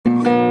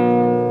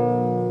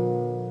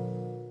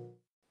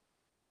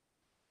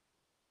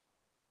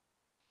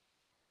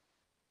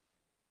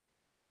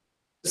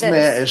This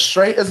man is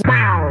straight as.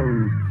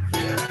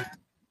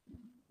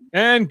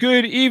 And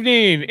good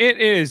evening. It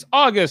is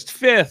August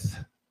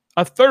 5th,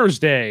 a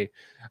Thursday,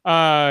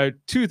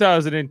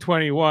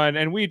 2021,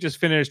 and we just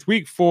finished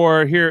week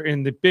 4 here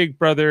in the Big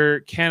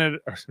Brother Canada,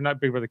 or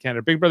not Big Brother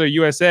Canada, Big Brother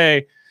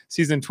USA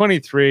season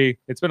 23.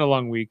 It's been a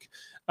long week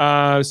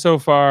so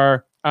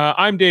far.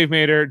 I'm Dave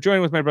Mader,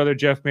 joined with my brother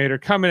Jeff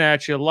Mader, coming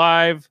at you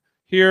live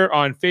here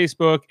on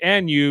Facebook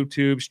and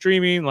YouTube,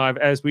 streaming live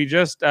as we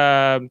just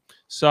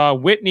saw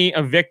Whitney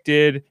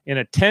evicted in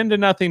a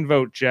 10-0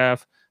 vote,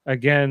 Jeff,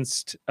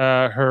 against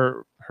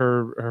her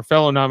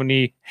fellow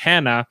nominee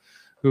Hannah,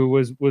 who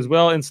was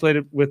well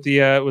insulated with the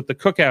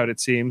cookout, it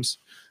seems.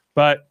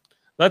 But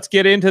let's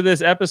get into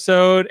this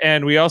episode,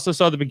 and we also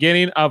saw the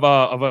beginning of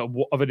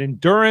an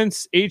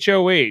endurance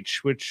HOH,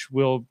 which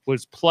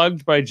was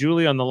plugged by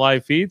Julie on the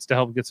live feeds to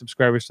help get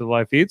subscribers to the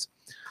live feeds.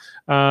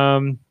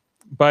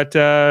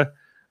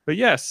 But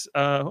yes,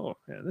 oh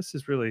yeah, this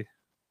is really,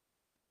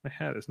 my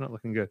hat is not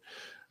looking good,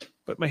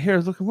 but my hair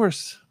is looking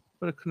worse.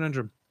 What a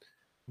conundrum.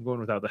 I'm going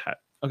without the hat.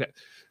 Okay.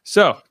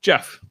 So,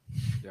 Jeff.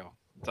 Yo,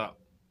 what's up?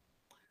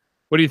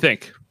 What do you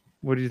think?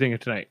 What do you think of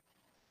tonight?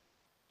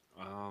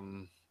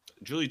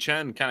 Julie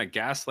Chen kind of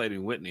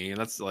gaslighting Whitney, and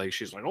that's like,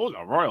 she's like, oh,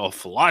 the royal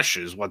flush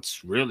is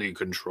what's really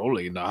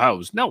controlling the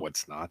house. No,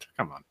 it's not.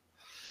 Come on.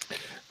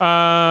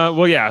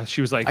 Well, yeah,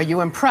 she was like, are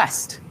you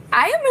impressed?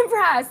 I am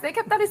impressed. They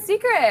kept that a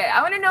secret.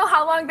 I want to know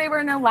how long they were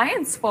in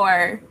alliance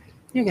for.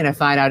 You're going to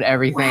find out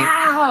everything.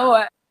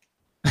 Wow.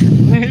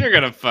 You're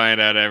gonna find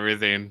out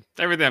everything.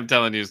 Everything I'm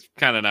telling you is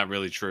kind of not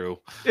really true.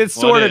 It's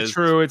sort of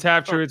true. It's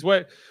half true. It's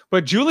what,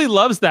 but Julie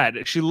loves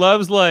that. She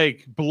loves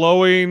like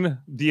blowing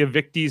the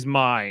evictee's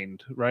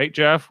mind, right,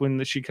 Jeff? When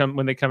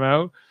they come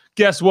out,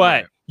 guess what?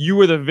 Right. You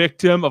were the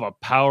victim of a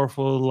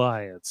powerful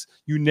alliance.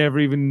 You never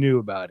even knew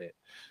about it.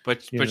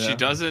 But she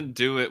doesn't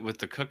do it with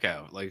the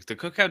cookout. Like, the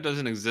cookout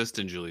doesn't exist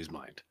in Julie's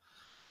mind.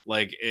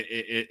 Like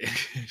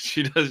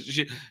she does.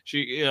 She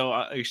you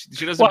know,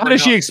 she doesn't. Well,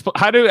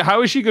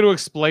 how is she going to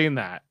explain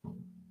that?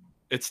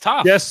 It's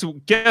tough.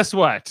 Guess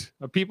what?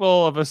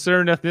 People of a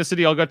certain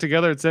ethnicity all got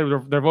together and said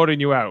they're voting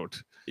you out.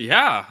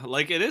 Yeah,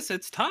 like it is.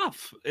 It's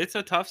tough. It's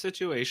a tough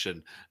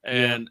situation,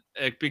 and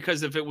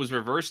because if it was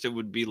reversed, it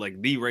would be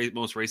like the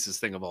most racist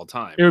thing of all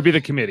time. It would be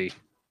the committee.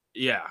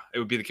 Yeah, it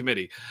would be the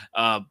committee.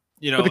 But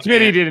the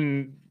committee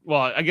didn't.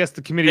 Well, I guess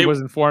the committee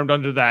wasn't formed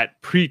under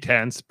that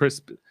pretense.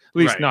 At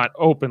least not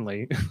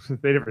openly.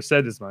 They never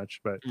said as much,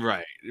 but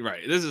right.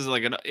 This is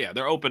like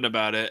they're open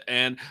about it,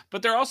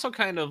 but they're also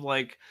kind of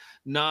like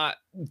not.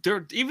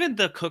 They're even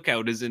the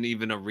cookout isn't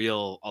even a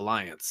real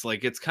alliance.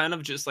 Like, it's kind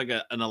of just like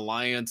an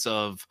alliance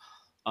of,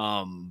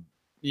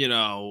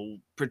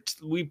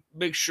 we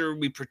make sure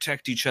we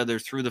protect each other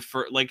through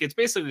the like, it's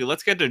basically,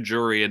 let's get to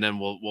jury and then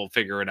we'll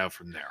figure it out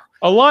from there.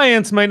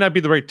 Alliance might not be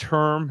the right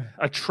term.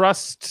 A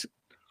trust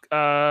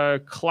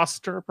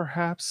cluster,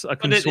 perhaps a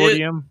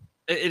consortium.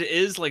 It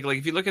is like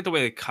if you look at the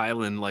way that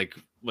Kylan like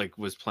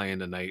was playing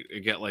tonight,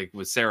 get like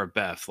with Sarah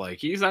Beth, like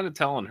he's not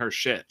telling her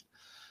shit,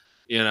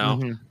 you know.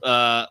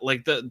 Mm-hmm.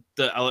 Like the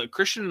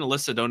Christian and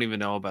Alyssa don't even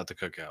know about the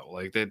cookout.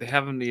 Like they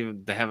haven't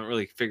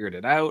really figured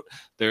it out.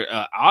 They're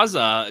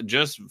Azah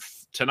just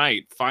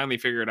tonight finally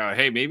figured out,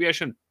 hey, maybe I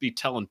shouldn't be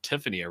telling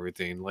Tiffany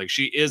everything. Like,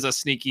 she is a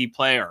sneaky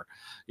player,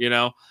 you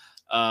know.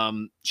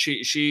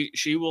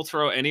 She will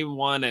throw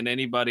anyone and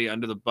anybody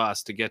under the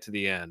bus to get to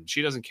the end.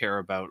 She doesn't care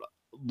about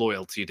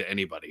loyalty to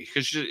anybody,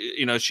 because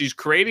she's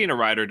creating a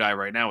ride or die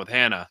right now with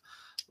Hannah,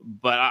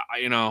 but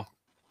I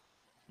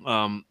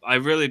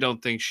really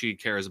don't think she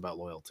cares about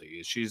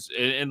loyalty. She's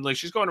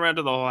going around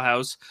to the whole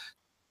house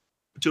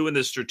doing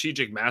this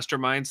strategic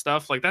mastermind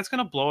stuff. Like, that's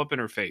gonna blow up in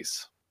her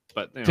face.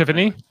 But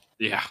Tiffany,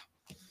 yeah,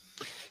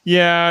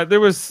 there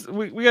was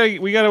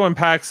we got to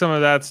unpack some of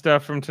that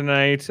stuff from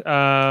tonight.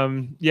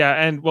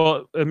 And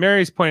well,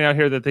 Mary's pointing out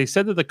here that they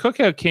said that the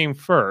cookout came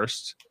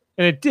first,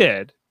 and it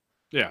did.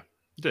 Yeah.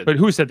 But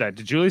who said that?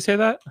 Did Julie say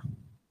that?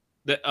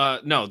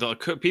 No, the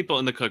people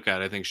in the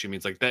cookout. I think she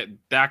means like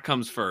that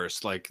comes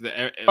first. Like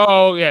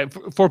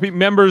for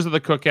members of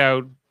the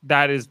cookout,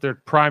 that is their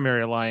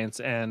primary alliance,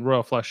 and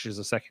Royal Flush is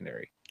a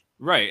secondary.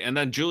 Right, and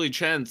then Julie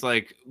Chen's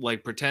like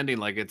pretending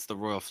like it's the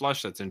Royal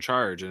Flush that's in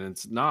charge, and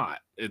it's not.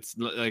 It's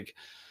like.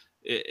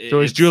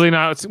 So is Julie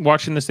not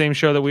watching the same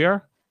show that we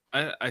are?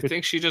 I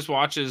think she just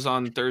watches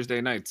on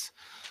Thursday nights.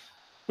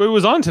 But it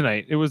was on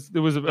tonight. It was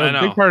a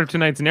big part of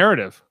tonight's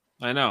narrative.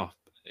 I know.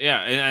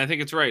 Yeah, and I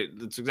think it's right.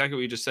 That's exactly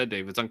what you just said,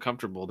 Dave. It's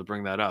uncomfortable to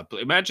bring that up.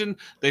 But imagine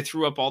they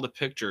threw up all the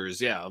pictures,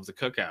 of the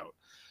cookout,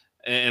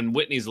 and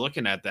Whitney's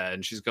looking at that,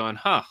 and she's going,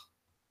 "Huh,"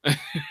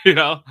 you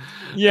know?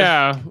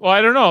 Yeah. Well,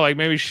 I don't know. Like,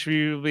 maybe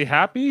she'll be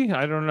happy.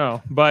 I don't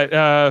know. But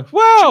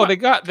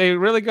they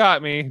really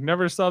got me.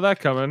 Never saw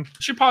that coming.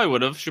 She probably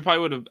would have. She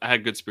probably would have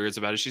had good spirits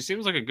about it. She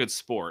seems like a good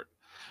sport.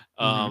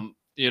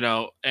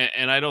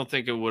 And I don't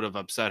think it would have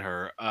upset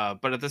her.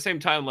 But at the same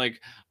time,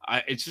 like,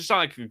 it's just not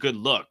like a good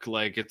look.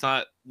 Like, it's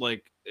not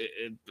like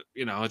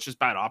it's just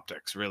bad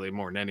optics, really,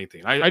 more than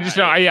anything. I just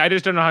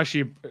don't know how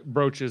she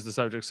broaches the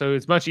subject. So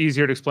it's much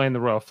easier to explain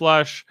the royal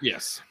flush.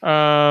 Yes.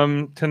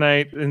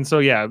 Tonight, and so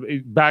yeah,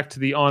 back to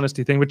the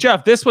honesty thing. But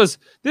Jeff, this was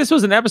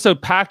an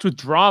episode packed with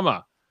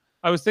drama.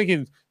 I was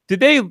thinking,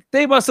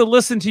 they must have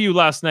listened to you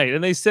last night,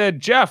 and they said,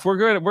 Jeff, we're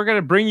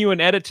gonna bring you an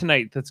edit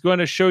tonight that's going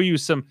to show you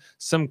some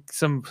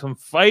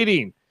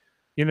fighting.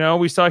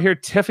 We saw here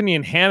Tiffany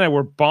and Hannah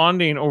were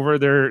bonding over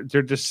their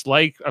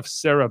dislike of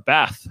Sarah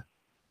Beth.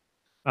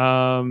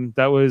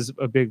 That was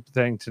a big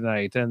thing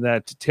tonight, and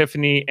that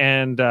Tiffany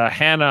and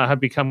Hannah have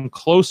become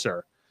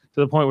closer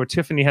to the point where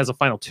Tiffany has a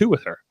final 2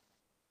 with her.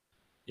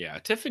 Yeah,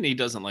 Tiffany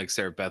doesn't like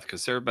Sarah Beth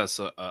because Sarah Beth's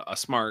a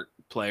smart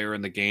player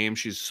in the game.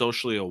 She's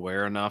socially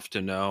aware enough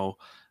to know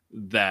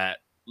that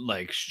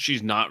like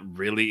she's not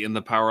really in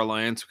the Power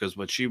Alliance because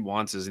what she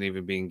wants isn't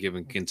even being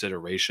given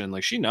consideration.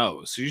 Like she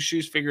knows,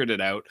 she's figured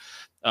it out.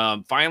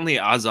 Finally,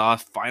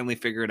 Azov finally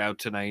figured out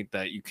tonight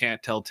that you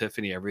can't tell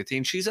Tiffany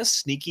everything. She's a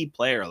sneaky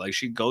player. Like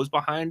she goes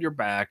behind your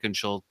back and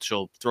she'll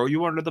throw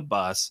you under the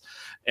bus,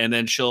 and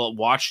then she'll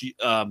watch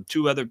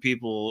 2 other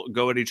people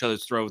go at each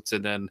other's throats,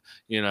 and then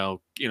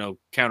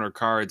counter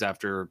cards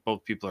after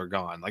both people are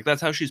gone. Like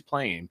that's how she's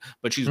playing,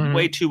 but she's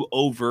way too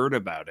overt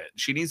about it.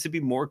 She needs to be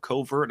more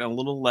covert and a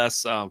little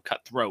less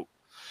cutthroat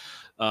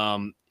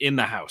in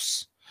the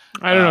house.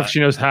 I don't know if she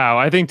knows how.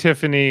 I think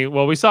Tiffany,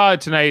 well, we saw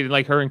it tonight,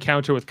 like her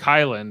encounter with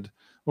Kyland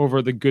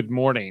over the Good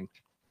Morning.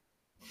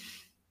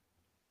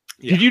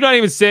 Yeah. Did you not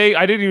even say?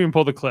 I didn't even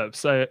pull the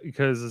clips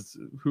because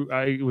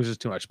it was just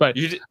too much. But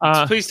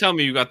please tell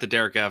me you got the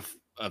Derek F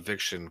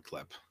eviction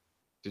clip.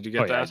 Did you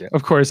get that? Yeah,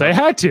 of course, I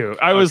had to.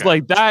 I was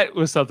like, that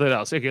was something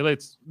else. Okay,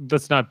 let's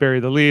not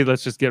bury the lead.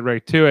 Let's just get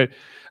right to it.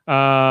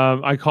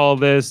 I call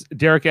this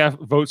Derek F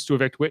votes to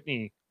evict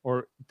Whitney,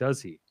 or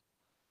does he?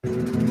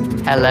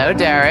 Hello,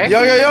 Derek.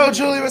 Yo,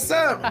 Julie, what's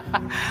up?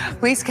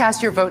 Please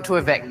cast your vote to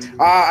evict.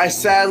 I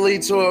sadly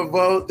to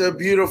vote the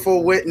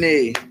beautiful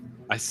Whitney.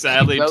 I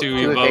sadly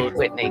to evict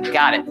Whitney.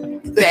 Got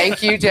it.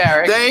 Thank you,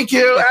 Derek. Thank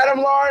you.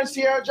 Adam Lawrence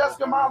here.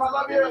 Jessica Mom, I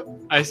love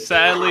you. I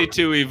sadly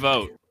to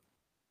evote.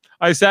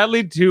 I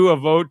sadly to a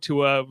vote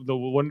to the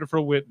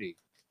wonderful Whitney.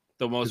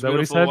 The most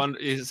beautiful one.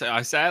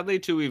 I sadly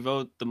to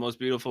evote the most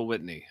beautiful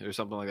Whitney, or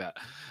something like that.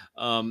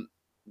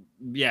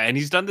 Yeah, and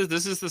he's done this.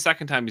 This is the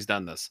second time he's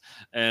done this,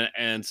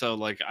 and so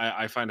like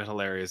I find it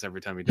hilarious every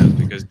time he does,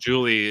 because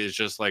Julie is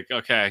just like,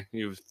 okay,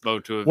 you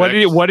vote to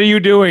evict. What are you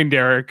doing,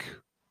 Derek?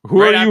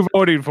 Who are you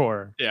voting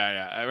for?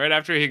 Yeah. Right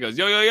after he goes,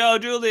 yo,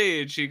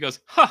 Julie, and she goes,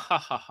 ha ha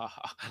ha ha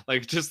ha,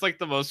 like just like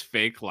the most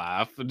fake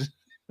laugh.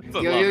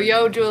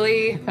 Yo,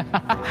 Julie.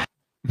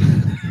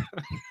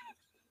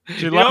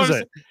 She loves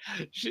it.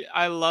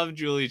 I love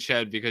Julie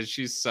Chen because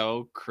she's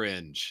so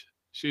cringe.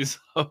 She's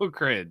so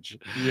cringe.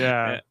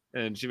 Yeah.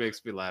 And she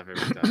makes me laugh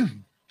every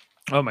time.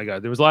 Oh my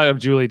God. There was a lot of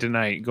Julie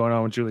tonight going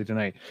on with Julie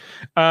tonight.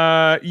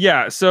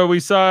 Yeah. So we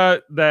saw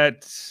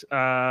that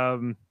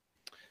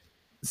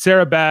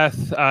Sarah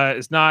Beth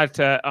is not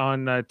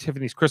on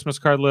Tiffany's Christmas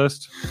card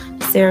list.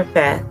 Sarah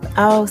Beth.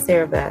 Oh,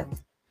 Sarah Beth.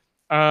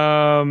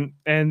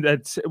 And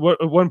at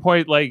one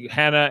point, like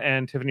Hannah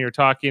and Tiffany are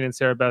talking, and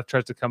Sarah Beth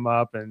tries to come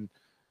up, and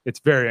it's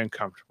very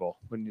uncomfortable,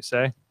 wouldn't you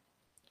say?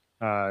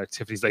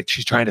 Tiffany's like,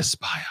 she's trying to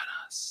spy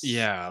on us.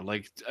 Yeah,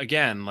 like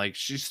again, like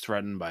she's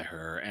threatened by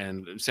her,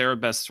 and Sarah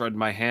Beth's threatened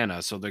by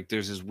Hannah. So like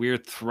there's this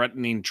weird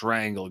threatening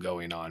triangle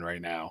going on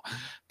right now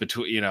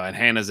between, and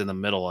Hannah's in the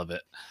middle of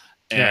it.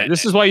 Yeah,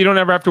 this is why you don't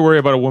ever have to worry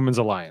about a women's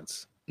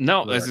alliance.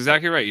 No, that's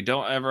exactly right. You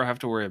don't ever have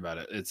to worry about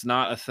it. It's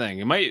not a thing.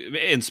 It might,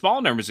 in small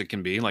numbers, it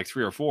can be like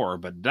 3 or 4,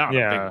 but not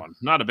a big one.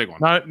 Not a big one.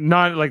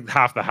 Not like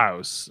half the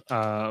house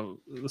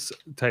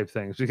type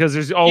things, because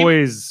there's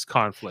always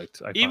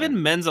conflict.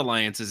 Even men's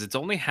alliances, it's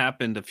only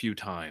happened a few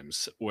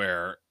times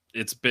where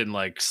it's been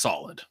like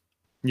solid.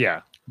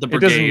 Yeah, the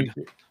Brigade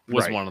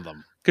was one of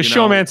them. Because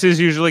showmances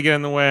usually get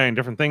in the way, and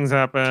different things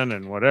happen,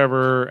 and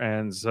whatever,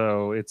 and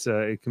so it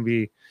can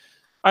be.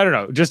 I don't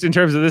know. Just in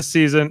terms of this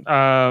season,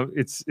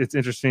 it's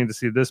interesting to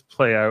see this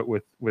play out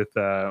with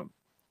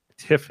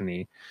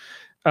Tiffany.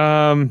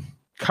 Kyland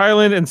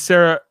and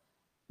Sarah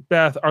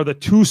Beth are the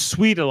Too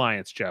Sweet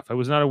alliance. Jeff, I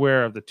was not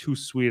aware of the Too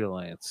Sweet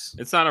alliance.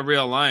 It's not a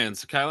real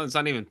alliance. Kyland's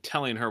not even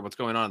telling her what's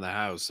going on in the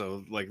house.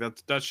 So like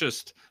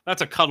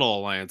that's a cuddle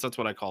alliance. That's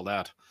what I call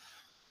that.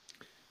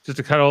 Just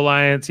a cuddle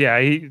alliance.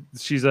 Yeah,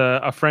 she's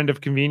a friend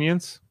of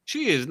convenience.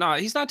 She is not.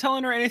 He's not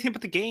telling her anything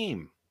but the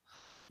game.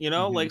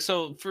 Like,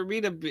 so for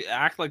me to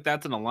act like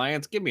that's an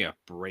alliance, give me a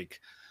break.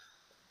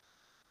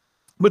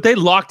 But they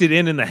locked it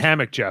in the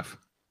hammock, Jeff.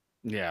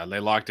 Yeah, they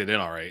locked it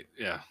in. All right.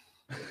 Yeah.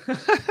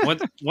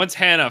 once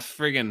Hannah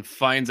friggin'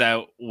 finds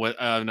out what,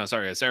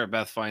 Sarah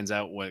Beth finds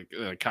out what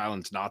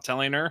Kyland's not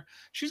telling her,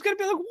 she's going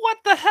to be like, what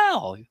the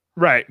hell?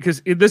 Right.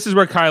 Because this is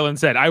where Kyland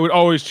said, I would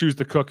always choose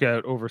the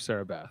cookout over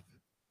Sarah Beth.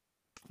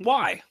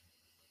 Why?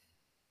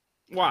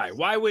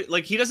 Why would,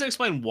 like, he doesn't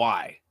explain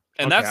why.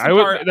 And okay, that's the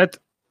part.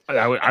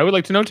 I would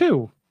like to know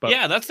too. But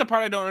yeah, that's the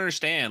part I don't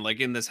understand.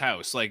 Like in this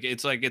house,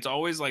 it's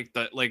always like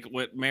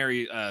what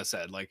Mary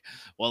said. Like,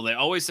 well, they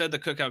always said the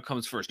cookout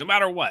comes first, no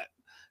matter what.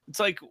 it's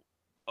like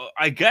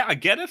I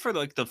get it for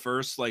like the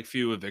first like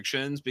few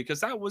evictions, because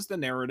that was the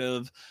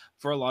narrative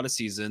for a lot of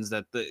seasons,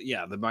 that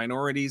the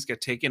minorities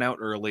get taken out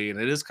early, and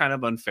it is kind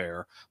of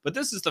unfair. But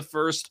this is the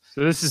first.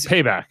 So this is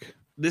payback.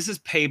 This is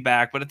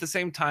payback, but at the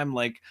same time,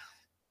 like,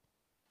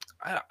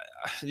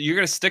 you're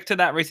gonna stick to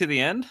that right to the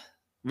end,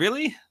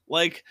 really?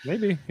 Like,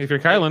 Maybe if you're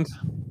Kyland.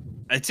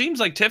 it seems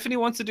like Tiffany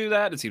wants to do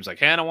that. It seems like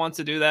Hannah wants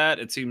to do that.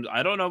 It seems,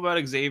 I don't know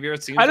about Xavier.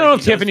 It seems I don't like know he if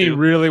does Tiffany too.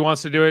 really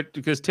wants to do it,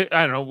 because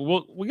I don't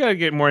know. We got to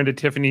get more into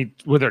Tiffany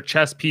with her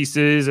chess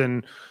pieces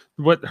and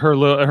what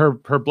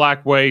her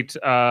black white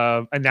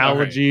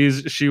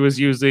analogies she was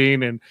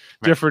using, and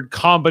different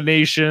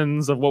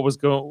combinations of what was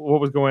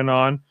going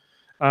on.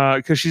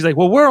 Because she's like,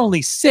 well, we're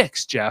only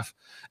 6, Jeff,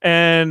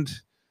 and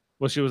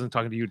well, she wasn't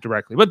talking to you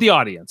directly, but the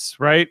audience,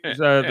 right?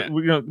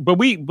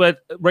 But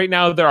right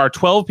now there are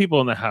 12 people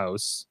in the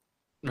house.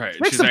 Right.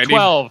 6 of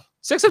 12.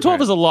 6 of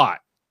 12 is a lot.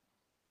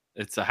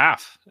 It's a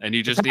half, and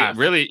you just half.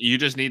 you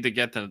just need to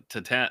get to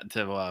 10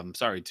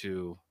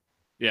 to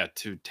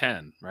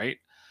 10, right?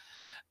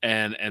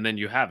 And then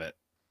you have it.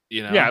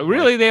 You know. Yeah,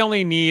 really, they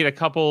only need a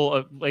couple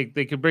of, like,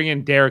 they could bring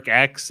in Derek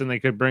X, and they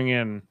could bring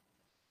in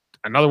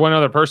one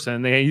other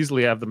person. They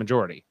easily have the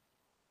majority.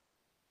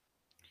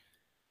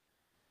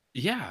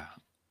 Yeah.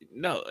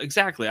 No,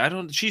 exactly.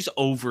 She's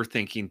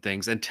overthinking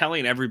things, and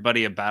telling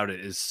everybody about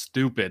it is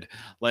stupid.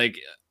 Like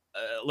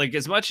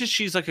as much as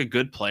she's like a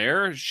good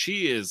player,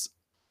 she is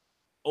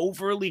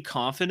overly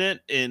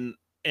confident in,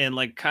 and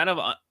like kind of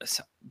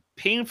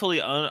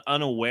painfully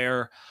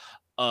unaware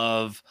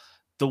of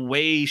the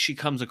way she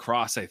comes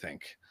across, I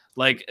think.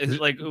 Like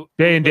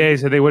Day and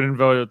Days, they wouldn't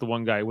vote with the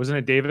one guy. Wasn't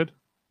it David?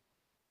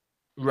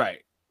 Right.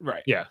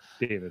 Yeah,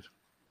 David.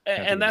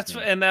 And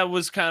that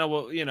was kind of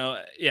what,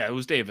 it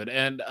was David.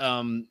 And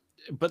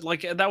but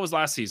like that was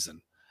last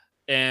season.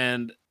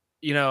 And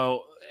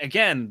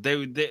again,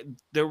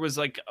 there was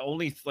like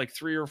only like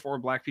 3 or 4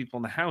 black people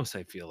in the house,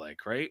 I feel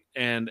like, right?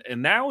 And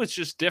now it's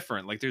just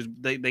different. Like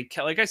they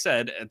like I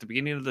said at the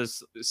beginning of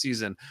this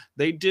season,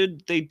 they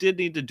did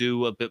need to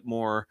do a bit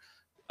more,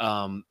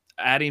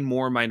 adding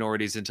more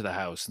minorities into the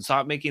house, and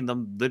stop making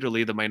them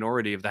literally the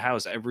minority of the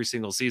house every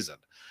single season.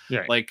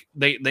 Yeah. Like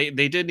they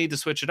did need to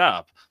switch it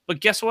up.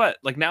 But guess what?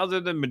 Like now they're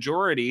the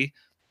majority.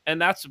 And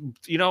that's,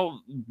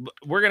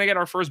 we're gonna get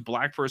our first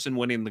black person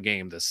winning the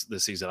game this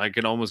season. I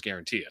can almost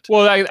guarantee it.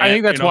 Well, I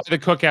think that's why the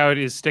cookout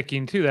is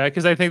sticking to that,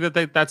 because I think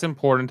that's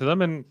important to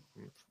them. And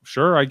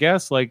sure, I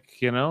guess, but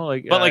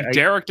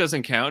Derek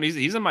doesn't count.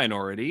 He's a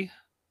minority.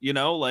 He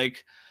doesn't.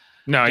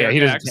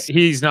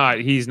 He's not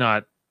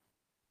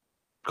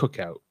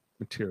cookout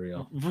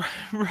material.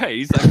 Right,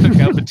 he's like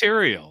cookout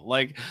material.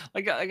 Like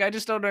I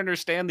just don't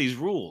understand these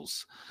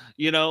rules.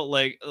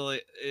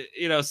 It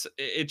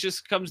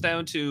just comes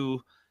down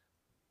to,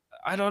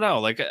 I don't know.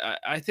 Like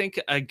I think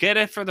I get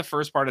it for the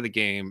first part of the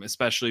game,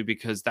 especially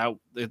because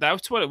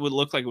that's what it would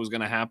look like it was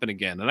going to happen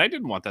again, and I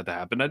didn't want that to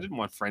happen. I didn't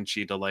want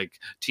Frenchie to like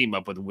team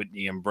up with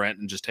Whitney and Brent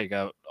and just take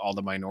out all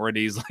the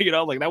minorities.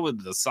 Like that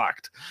would have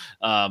sucked.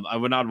 I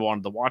would not have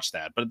wanted to watch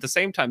that. But at the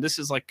same time, this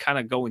is like kind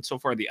of going so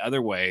far the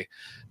other way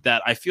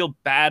that I feel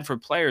bad for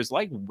players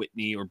like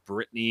Whitney or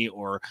Brittany,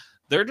 or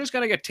they're just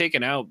going to get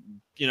taken out.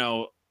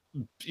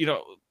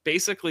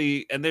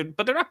 Basically,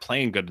 but they're not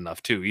playing good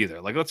enough too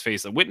either. Like, let's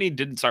face it, Whitney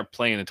didn't start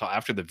playing until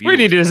after the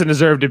Whitney doesn't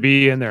deserve to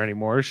be in there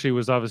anymore. She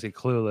was obviously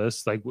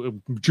clueless. Like,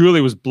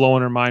 Julie was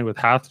blowing her mind with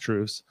half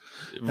truths.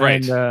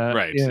 Right. And,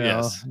 right.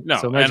 Yes.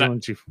 No. So imagine when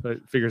she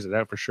figures it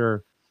out for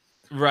sure.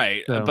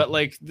 Right. So. But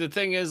like the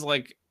thing is,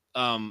 like,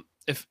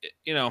 if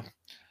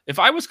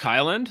I was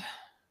Kyland,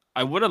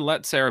 I would have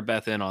let Sarah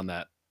Beth in on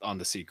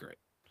the secret.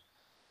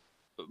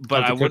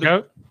 But I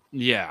would.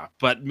 Yeah,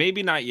 but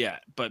maybe not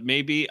yet. But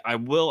maybe I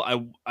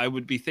will. I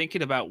would be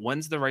thinking about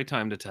when's the right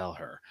time to tell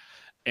her,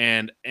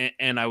 and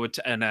I would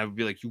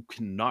be like, you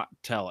cannot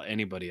tell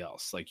anybody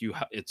else. Like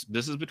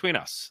this is between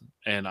us,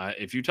 and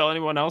if you tell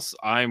anyone else,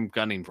 I'm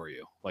gunning for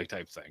you, like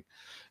type thing.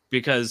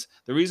 Because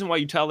the reason why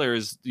you tell her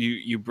is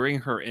you bring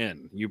her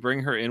in,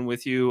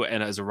 with you,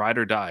 and as a ride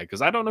or die.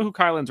 Because I don't know who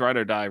Kyland's ride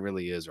or die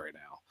really is right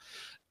now,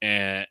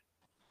 and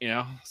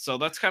so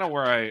that's kind of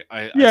where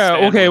I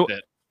stand with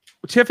it.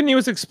 Tiffany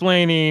was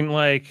explaining,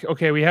 like,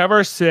 okay, we have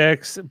our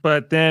 6,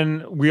 but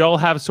then we all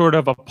have sort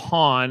of a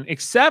pawn,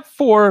 except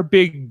for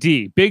Big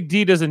D. Big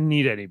D doesn't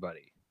need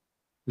anybody.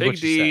 Big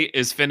D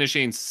is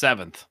finishing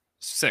 7th,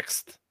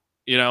 6th.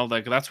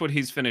 Like that's what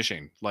he's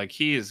finishing. Like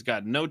he has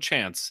got no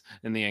chance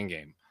in the end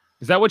game.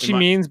 Is that what she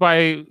means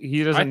by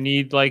he doesn't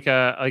need like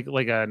a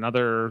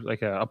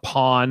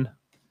pawn,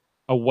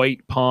 a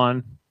white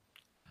pawn?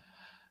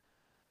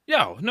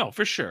 Yeah, no,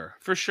 for sure.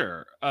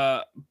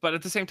 But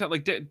at the same time,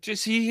 like,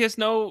 just he has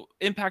no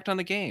impact on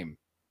the game.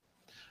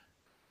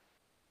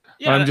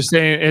 Yeah, I'm just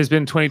saying, it has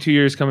been 22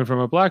 years coming from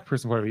a black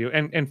person point of view,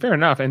 and fair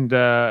enough. And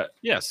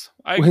yes,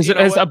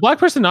 has a black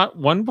person not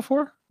won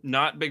before?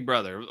 Not Big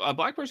Brother. A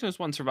black person has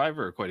won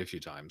Survivor quite a few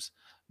times,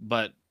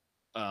 but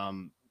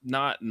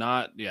not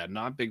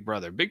Big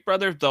Brother. Big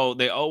Brother though,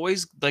 they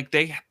always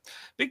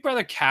Big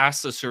Brother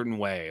casts a certain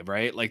way,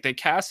 right? Like they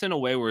cast in a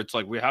way where it's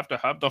like we have to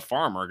have the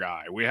farmer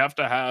guy, we have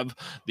to have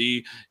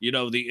the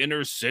the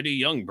inner city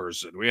young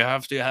person, we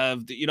have to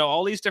have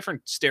all these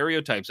different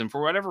stereotypes, and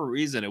for whatever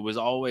reason, it was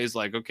always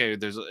like okay,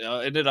 there's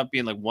ended up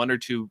being like one or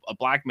two, a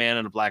black man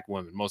and a black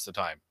woman most of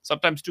the time,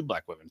 sometimes two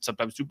black women,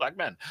 sometimes two black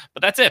men,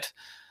 but that's it.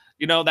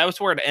 That was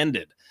where it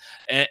ended,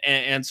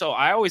 and so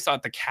I always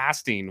thought the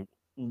casting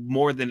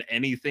more than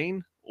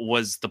anything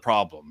was the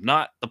problem,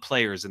 not the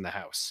players in the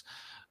house.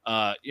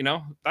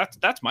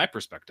 That's my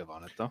perspective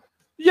on it though.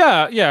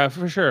 Yeah,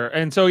 for sure.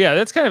 And so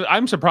that's kind of,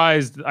 I'm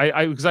surprised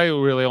because I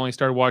really only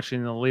started watching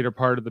in the later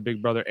part of the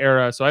Big Brother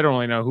era, so I don't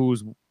really know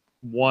who's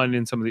won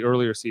in some of the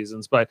earlier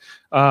seasons, but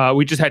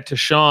we just had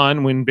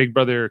Tashawn win Big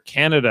Brother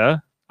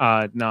Canada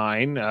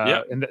 9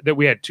 and that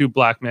we had two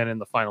black men in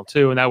the final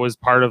two, and that was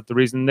part of the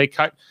reason they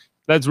cut.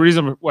 That's the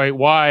reason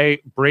why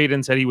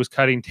Braden said he was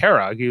cutting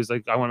Tara. He was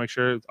like, I want to make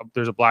sure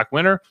there's a black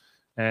winner.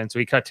 And so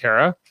he cut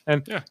Tara.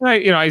 And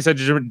I said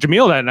to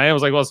Jamil that night, I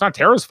was like, well, it's not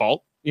Tara's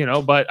fault,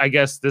 but I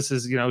guess this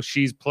is,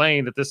 she's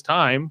playing at this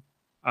time.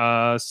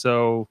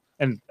 So,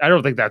 and I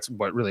don't think that's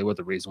what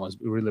the reason was.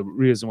 Really, the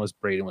reason was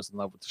Braden was in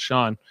love with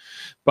Tashawn.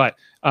 But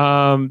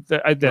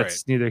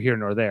that's neither here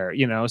nor there,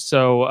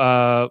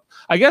 So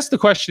I guess the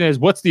question is,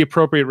 what's the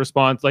appropriate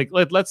response? Like,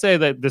 let's say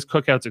that this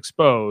cookout's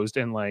exposed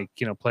and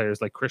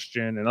players like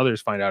Christian and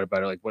others find out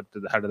about it. Like,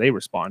 how do they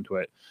respond to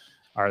it?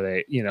 Are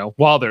they,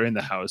 while they're in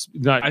the house?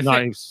 Not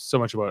so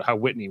much about how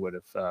Whitney would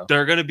have.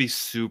 They're going to be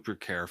super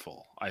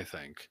careful, I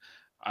think.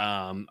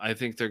 I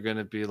think they're going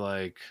to be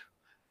like,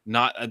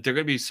 they're going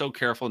to be so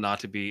careful not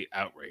to be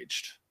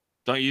outraged.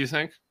 Don't you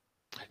think?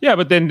 Yeah,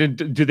 but then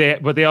do they?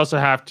 But they also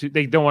have to.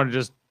 They don't want to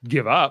just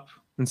give up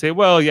and say,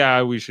 "Well,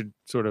 yeah, we should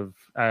sort of."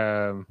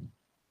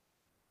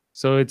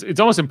 So it's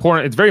almost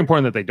important. It's very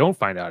important that they don't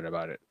find out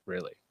about it,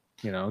 really.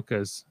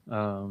 Because.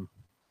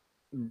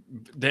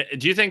 Do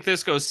you think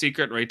this goes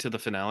secret right to the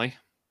finale?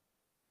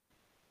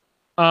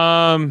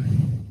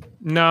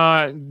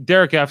 No,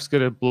 Derek F's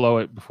gonna blow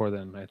it before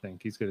then. I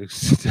think he's gonna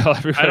tell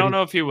everybody. I don't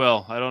know if he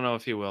will.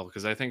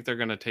 Because I think they're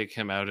gonna take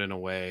him out in a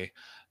way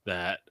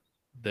that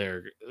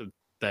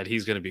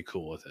he's gonna be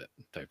cool with it,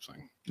 type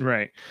thing.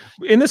 Right.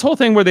 In this whole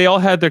thing where they all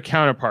had their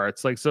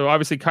counterparts, so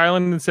obviously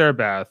Kylan and Sarah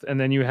Beth, and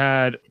then you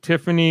had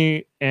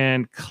Tiffany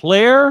and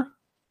Claire.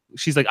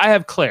 She's like, I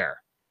have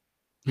Claire.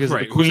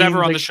 Right. Who's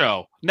never on the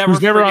show.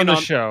 Who's never on the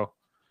show.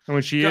 And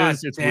when she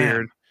is, it's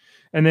weird.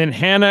 And then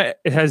Hannah,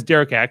 it has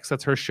Derek X.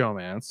 That's her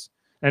showmance.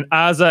 And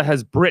Azah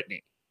has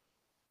Brittany.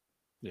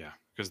 Yeah,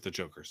 because the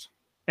Jokers.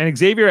 And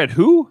Xavier had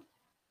who?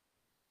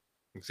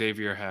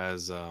 Xavier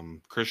has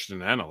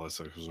Christian and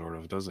Alyssa, sort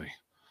of, does he?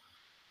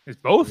 It's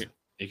both?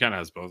 He kind of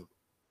has both.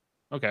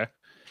 Okay.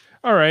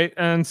 All right.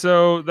 And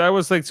so that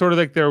was sort of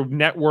like their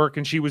network,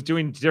 and she was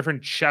doing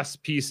different chess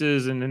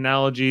pieces and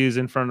analogies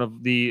in front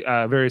of the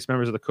various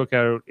members of the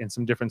cookout in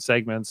some different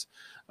segments.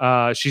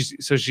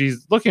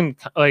 She's looking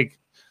like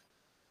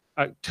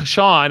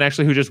Tashawn,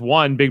 actually, who just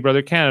won Big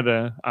Brother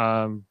Canada,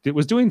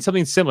 was doing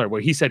something similar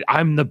where he said,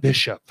 I'm the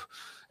bishop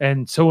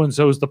and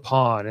so-and-so's the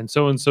pawn and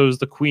so-and-so's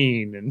the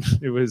queen. And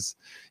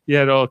he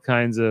had all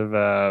kinds of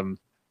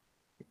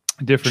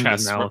different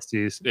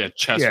analyses.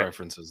 Chess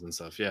references and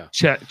stuff. Yeah.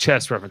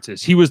 Chess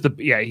references. He was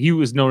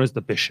known as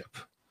the bishop.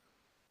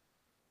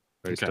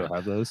 Do you still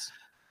have those?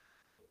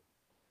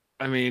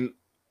 I mean,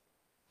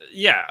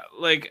 yeah,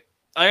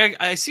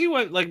 I see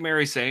what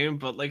Mary's saying,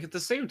 but at the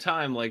same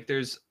time,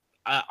 there's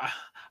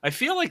I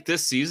feel like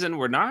this season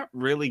we're not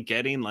really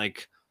getting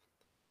like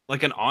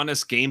an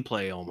honest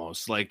gameplay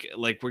almost. Like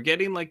we're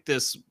getting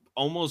this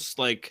almost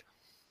like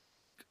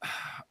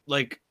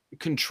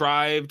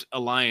contrived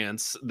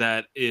alliance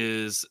that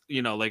is,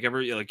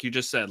 like you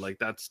just said,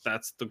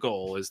 that's the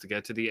goal, is to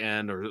get to the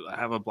end or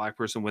have a black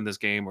person win this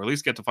game or at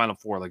least get to Final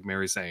Four, like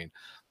Mary's saying.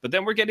 But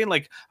then we're getting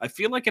I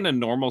feel like in a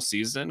normal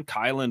season,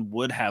 Kylan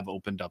would have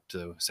opened up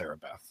to Sarah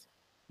Beth.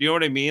 You know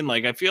what I mean?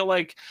 I feel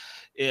like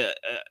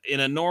in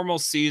a normal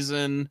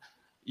season,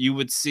 you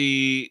would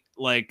see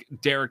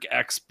Derek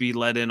X be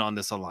let in on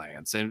this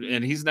alliance,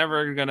 and he's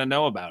never gonna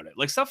know about it.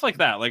 Stuff like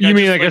that. You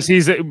mean I guess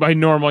he's by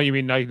normal? You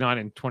mean not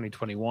in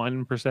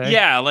 2021 per se?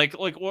 Yeah,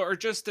 or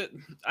just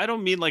I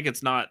don't mean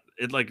it's not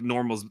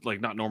normal's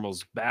not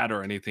normal's bad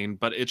or anything,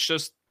 but it's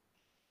just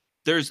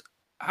there's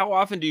how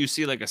often do you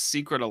see a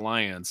secret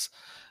alliance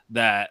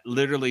that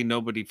literally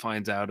nobody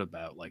finds out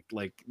about?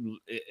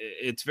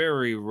 It's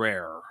very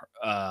rare.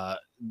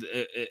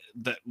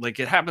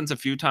 It happens a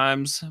few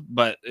times,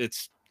 but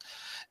it's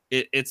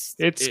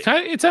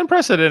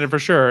unprecedented for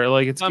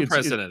sure. It's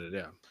unprecedented.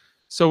 Yeah.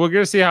 So we're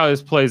gonna see how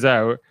this plays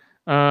out.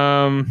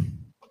 I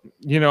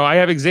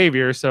have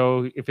Xavier,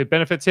 so if it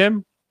benefits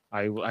him,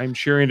 I'm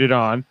cheering it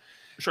on.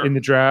 Sure. In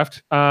the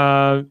draft.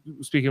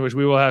 Speaking of which,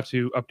 we will have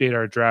to update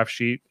our draft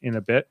sheet in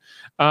a bit.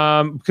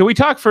 Can we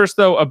talk first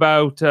though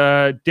about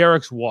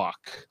Derek's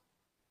walk?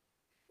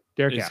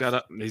 Derek, he's got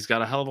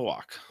a hell of a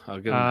walk.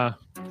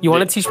 You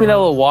want to teach me that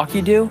little walk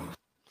you do?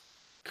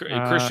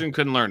 Christian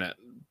couldn't learn it.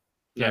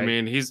 Yeah. I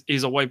mean,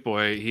 he's a white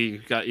boy.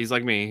 He's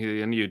like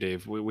me and you,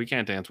 Dave. We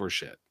can't dance worth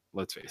shit.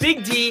 Let's face it.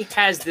 Big D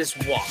has this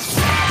walk.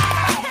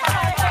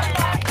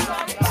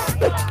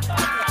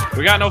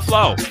 We got no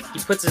flow. He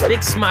puts his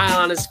big smile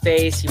on his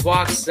face. He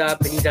walks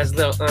up and he does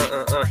a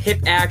little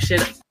hip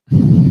action.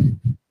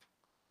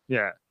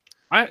 Yeah.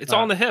 It's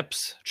all in the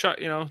hips.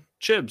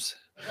 Chibs.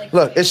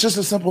 Look, it's just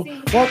a simple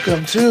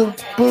welcome to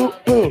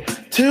boop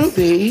boop to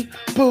the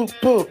boop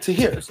boop to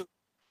here.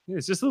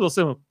 It's just a little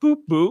simple boop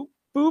boop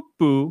boop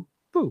boop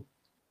boop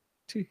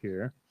to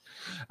here.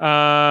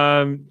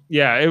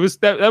 Yeah, it was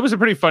that was a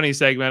pretty funny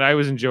segment. I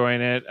was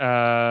enjoying it.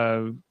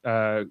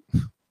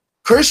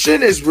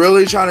 Christian is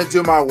really trying to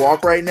do my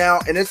walk right now,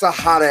 and it's a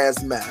hot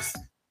ass mess.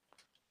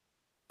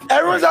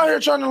 Everyone's out here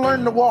trying to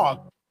learn to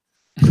walk.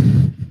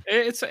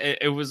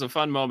 It was a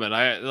fun moment.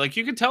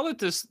 You can tell that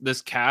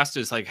this cast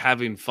is like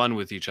having fun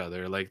with each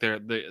other. Like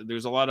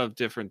there's a lot of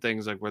different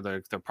things, like where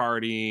they're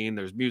partying,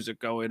 there's music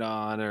going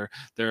on, or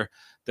they're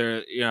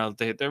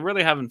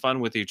really having fun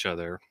with each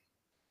other.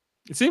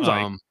 It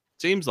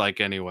seems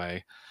like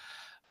anyway.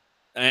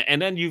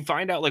 And then you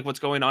find out like what's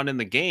going on in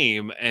the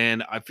game,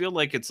 and I feel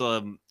like it's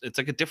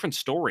like a different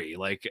story,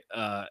 like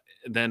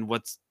than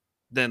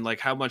like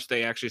how much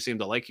they actually seem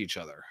to like each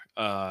other.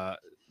 What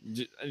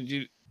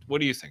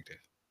do you think, Dave?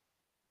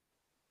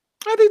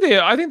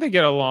 I think they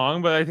get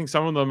along, but I think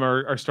some of them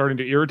are starting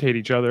to irritate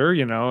each other,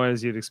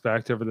 as you'd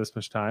expect over this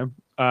much time.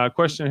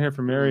 Question here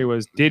from Mary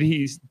was,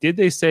 did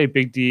they say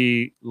Big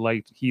D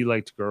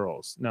liked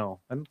girls?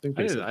 No, I don't think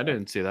I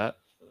didn't see that.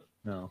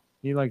 No,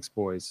 he likes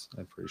boys,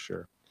 I'm pretty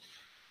sure.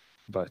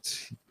 But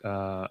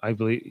I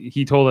believe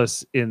he told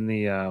us in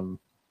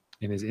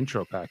his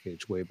intro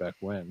package way back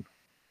when.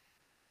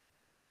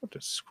 I have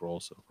to scroll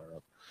so far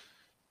up.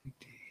 Big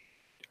D.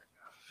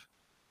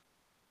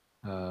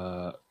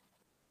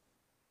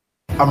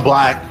 I'm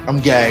black. I'm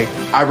gay.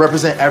 I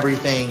represent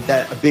everything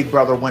that a Big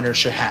Brother winner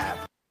should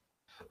have.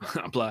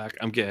 I'm black.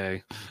 I'm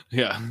gay.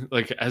 Yeah.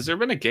 Like, has there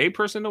been a gay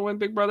person to win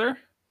Big Brother?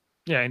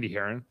 Yeah, Andy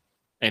Heron.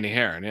 Andy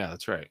Heron. Yeah,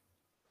 that's right.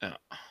 Yeah.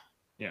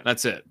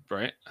 That's it,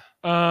 right?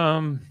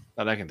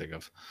 That I can think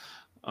of.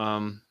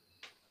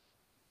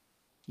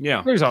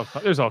 Yeah. There's all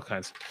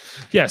kinds.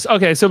 Yes.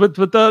 Okay. So, but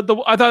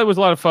the I thought it was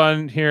a lot of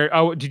fun here.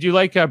 Oh, did you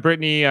like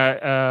Brittany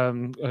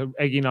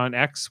egging on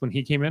X when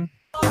he came in?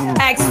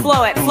 X,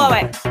 flow it.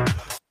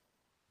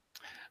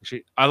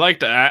 I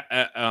liked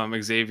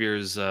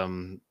Xavier's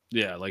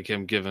like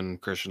him giving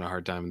Christian a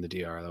hard time in the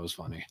DR. That was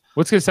funny.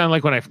 What's gonna sound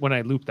like when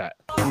I loop that?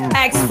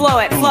 X, flow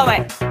it.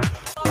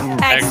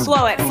 X,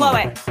 flow it.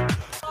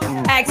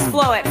 X,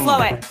 flow it.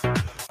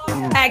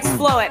 X,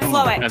 flow it.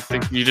 I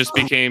think you just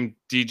became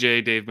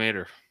DJ Dave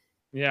Mater.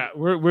 Yeah,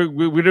 we're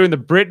doing the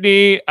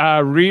Britney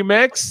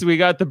remix. We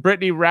got the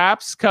Britney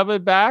raps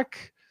coming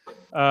back.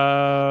 We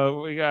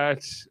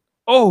got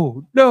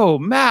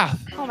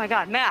math. Oh my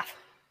God, math.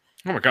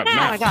 Oh my God, Oh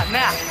math. my God,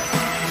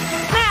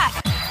 math.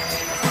 Math.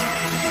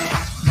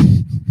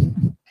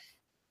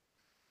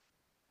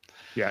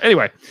 Yeah.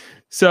 Anyway,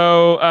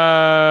 so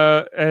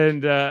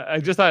I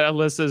just thought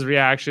Alyssa's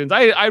reactions.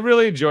 I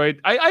really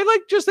enjoyed. I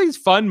like just these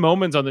fun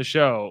moments on the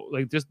show.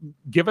 Like, just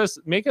give us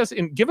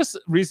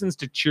reasons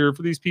to cheer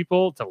for these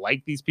people, to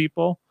like these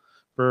people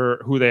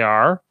for who they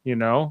are.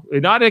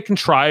 Not a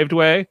contrived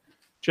way,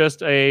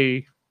 just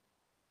a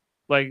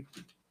like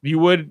you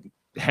would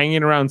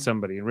hanging around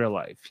somebody in real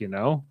life.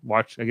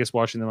 Watching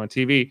them on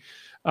TV.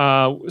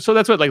 So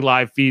that's what like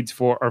live feeds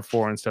are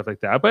for and stuff like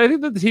that. But I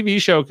think that the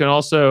TV show can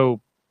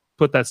also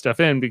put that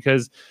stuff in,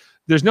 because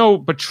there's no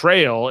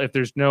betrayal if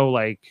there's no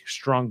like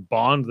strong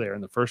bond there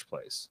in the first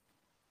place.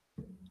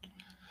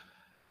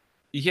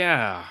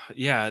 Yeah.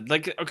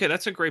 Like, okay,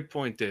 that's a great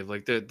point, Dave.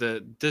 Like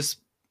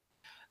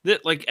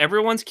like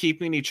everyone's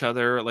keeping each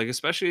other, like,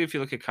 especially if you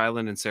look at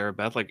Kylan and Sarah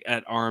Beth, like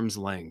at arm's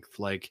length.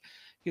 Like,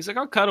 he's like,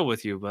 I'll cuddle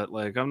with you, but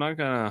like I'm not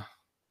gonna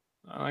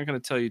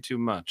tell you too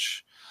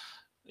much.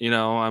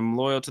 I'm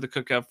loyal to the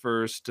cookout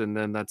first, and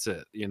then that's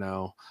it.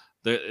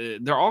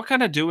 They're all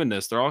kind of doing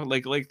this. They're all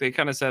like they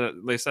kind of set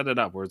it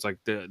up where it's like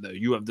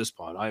you have this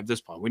pawn, I have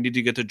this pawn. We need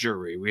to get to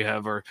jury. We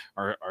have our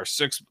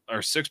six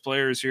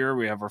players here.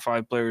 We have our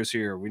 5 players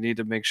here. We need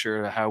to make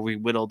sure how we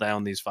whittle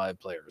down these 5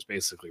 players,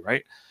 basically,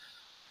 right?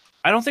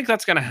 I don't think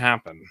that's going to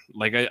happen.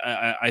 Like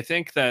I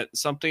think that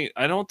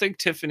I don't think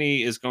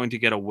Tiffany is going to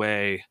get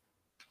away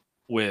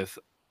with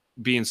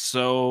being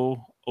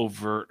so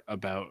overt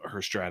about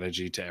her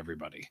strategy to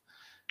everybody.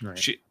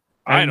 Right.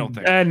 I don't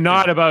think, and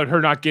not about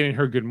her not getting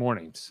her good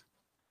mornings.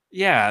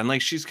 Yeah, and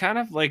like she's kind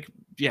of like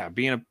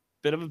being a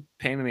bit of a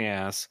pain in the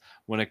ass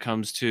when it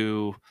comes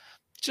to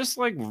just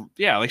like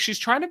she's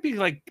trying to be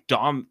like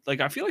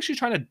I feel like she's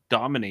trying to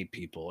dominate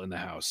people in the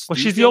house. Well,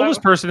 she's the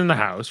oldest person in the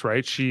house,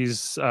 right?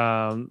 She's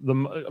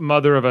the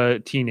mother of a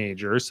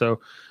teenager,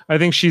 so I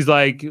think she's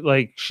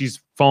like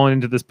she's fallen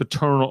into this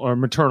paternal or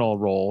maternal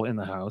role in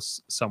the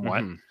house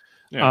somewhat. Mm-hmm.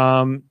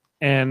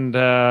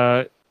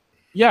 Yeah.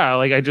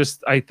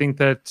 I think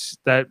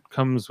that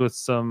comes with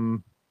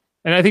some,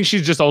 and I think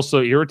she's just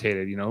also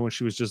irritated, when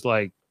she was just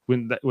like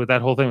with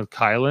that whole thing with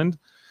Kylan,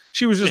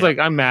 She was just like,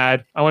 I'm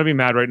mad. I want to be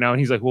mad right now. And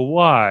he's like, well,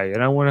 why?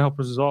 And I want to help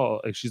us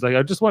all. Like, she's like,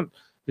 I just want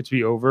it to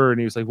be over. And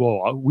he was like,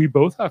 well, we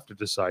both have to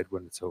decide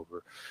when it's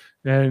over.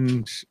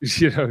 And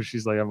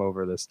she's like, I'm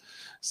over this.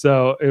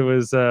 So it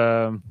was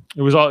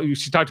all,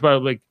 she talked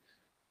about like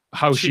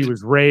how she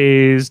was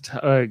raised.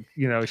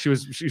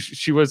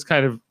 She was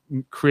kind of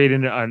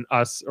creating an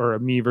us or a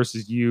me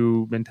versus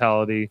you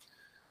mentality.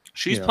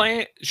 She's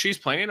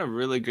playing a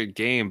really good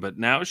game, but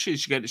now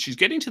she's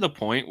getting to the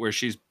point where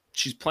she's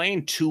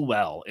playing too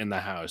well in the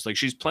house. Like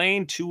she's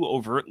playing too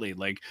overtly.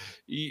 Like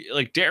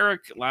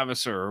Derek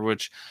Lavisser,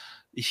 which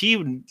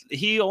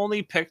he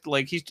only picked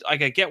I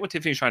get what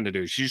Tiffany's trying to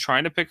do. She's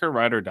trying to pick her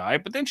ride or die,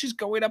 but then she's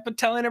going up and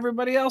telling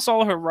everybody else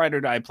all her ride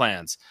or die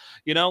plans.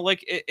 I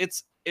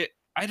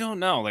don't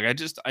know. Like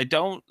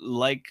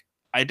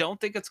I don't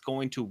think it's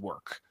going to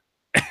work.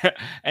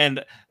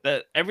 And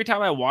that every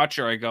time I watch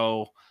her, I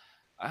go,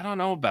 I don't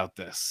know about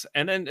this.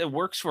 And then it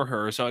works for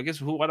her. So I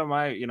guess what am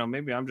I,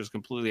 maybe I'm just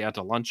completely out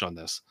to lunch on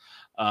this.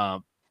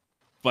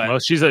 But well,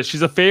 she's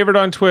a favorite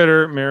on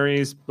Twitter.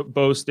 Mary's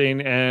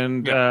boasting,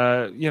 and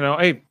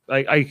we're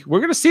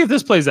gonna see if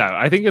this plays out.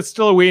 I think it's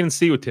still a wait and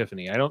see with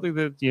Tiffany. I don't think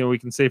that we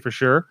can say for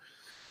sure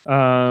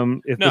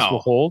if this will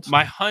hold.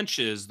 My hunch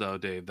is though,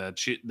 Dave,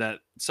 that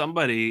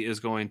somebody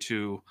is going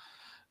to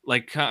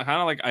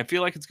I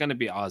feel like it's going to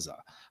be Azah.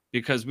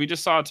 Because we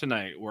just saw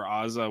tonight where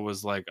Azah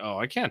was like, oh,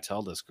 I can't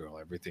tell this girl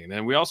everything.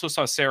 And we also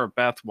saw Sarah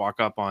Beth walk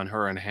up on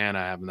her and Hannah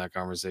having that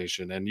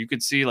conversation. And you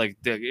could see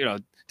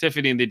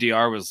Tiffany in the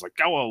DR was like,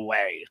 go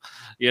away.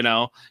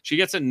 She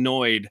gets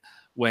annoyed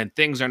when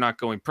things are not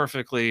going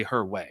perfectly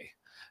her way.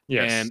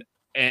 Yes.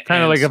 And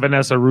kind of like a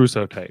Vanessa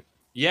Russo type.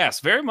 Yes,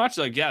 very much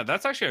like, yeah,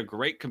 that's actually a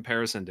great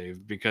comparison,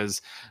 Dave, because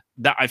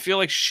I feel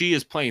like she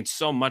is playing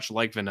so much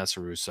like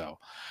Vanessa Russo.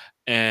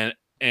 And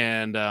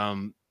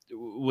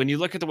when you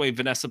look at the way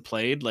Vanessa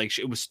played,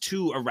 it was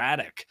too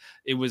erratic.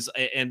 It was,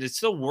 and it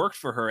still worked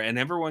for her. And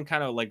everyone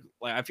kind of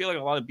I feel like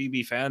a lot of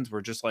BB fans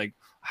were just like,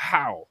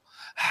 how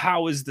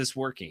is this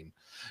working?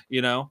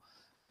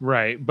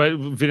 Right. But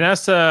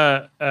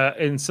Vanessa,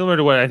 and similar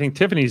to what I think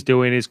Tiffany's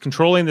doing, is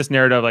controlling this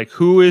narrative. Like,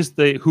 who is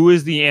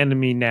the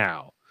enemy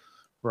now?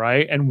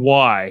 Right. And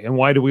why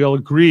do we all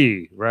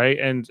agree? Right.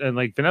 And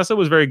Vanessa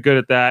was very good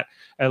at that,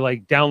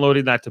 and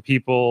downloading that to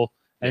people.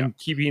 And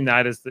keeping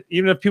that as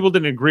even if people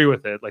didn't agree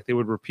with it, they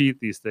would repeat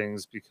these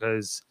things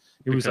because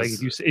was like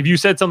if you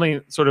said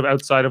something sort of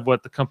outside of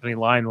what the company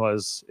line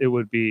was, it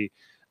would be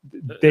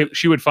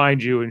she would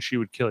find you and she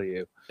would kill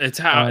you. It's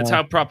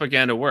how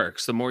propaganda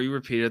works. The more you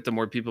repeat it, the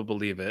more people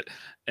believe it,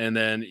 and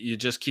then you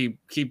just keep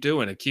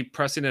doing it, keep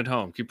pressing it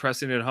home,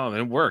 and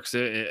it works. See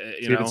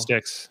if it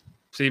sticks.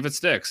 See if it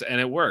sticks,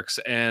 and it works.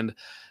 And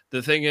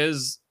the thing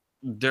is,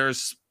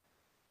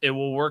 it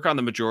will work on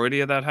the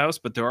majority of that house,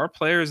 but there are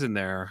players in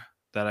there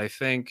that I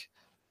think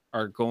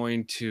are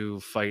going to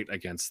fight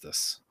against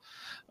this,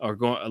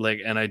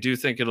 and I do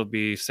think it'll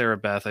be Sarah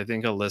Beth. I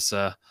think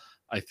Alyssa.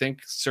 I think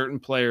certain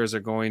players are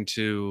going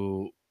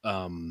to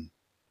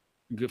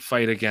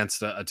fight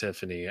against a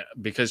Tiffany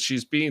because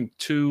she's being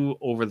too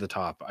over the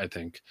top. I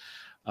think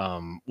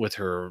with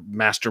her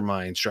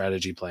mastermind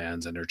strategy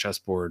plans and her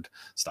chessboard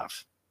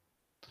stuff.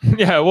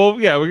 Yeah, well,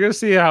 yeah, we're gonna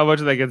see how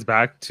much of that gets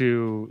back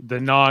to the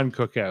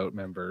non-cookout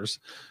members,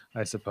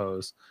 I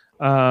suppose.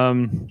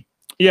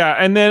 Yeah,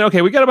 and then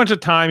we got a bunch of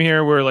time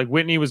here where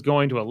Whitney was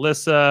going to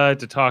Alyssa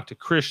to talk to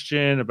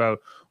Christian about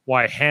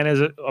why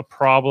Hannah's a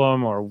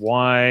problem or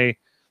why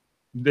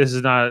this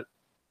is not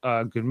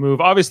a good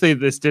move. Obviously,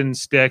 this didn't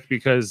stick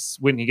because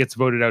Whitney gets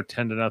voted out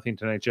 10-0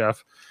 tonight,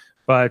 Jeff.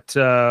 But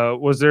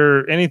was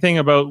there anything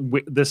about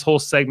this whole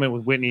segment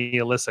with Whitney,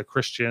 Alyssa,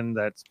 Christian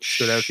that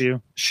stood out to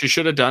you? She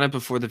should have done it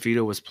before the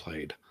veto was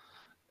played.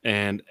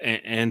 And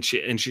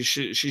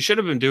she should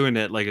have been doing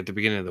it at the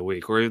beginning of the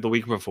week or the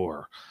week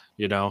before.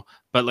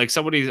 But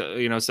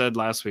somebody said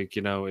last week,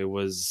 it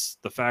was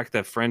the fact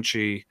that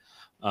Frenchie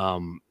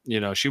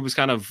she was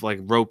kind of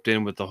roped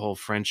in with the whole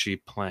Frenchie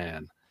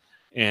plan,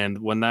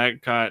 and when that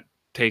got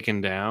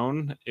taken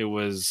down, it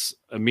was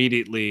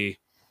immediately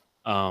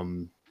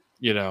it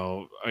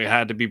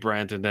had to be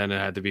Brent, and then it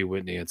had to be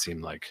Whitney, it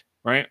seemed like.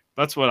 Right,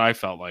 that's what I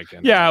felt like.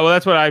 Yeah, well,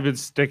 that's what I've been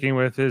sticking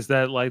with is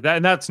that that,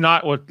 and that's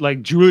not what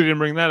Julie didn't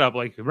bring that up.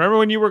 Remember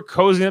when you were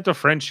cozying up to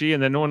Frenchie,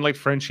 and then no one liked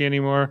Frenchie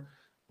anymore?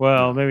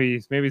 Well,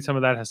 maybe some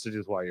of that has to do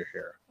with why you're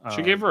here.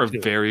 She gave her a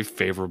very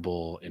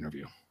favorable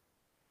interview.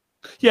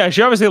 Yeah,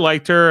 she obviously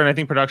liked her, and I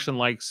think production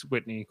likes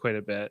Whitney quite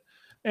a bit.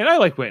 And I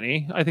like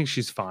Whitney. I think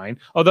she's fine.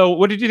 Although,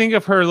 what did you think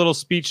of her little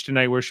speech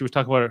tonight where she was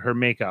talking about her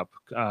makeup?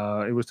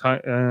 It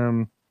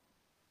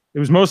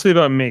was mostly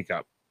about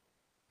makeup.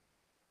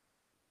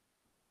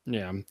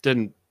 Yeah,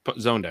 didn't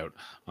zoned out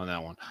on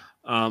that one.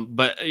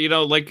 But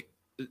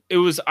it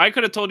was. I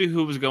could have told you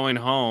who was going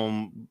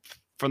home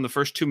from the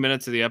first 2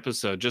 minutes of the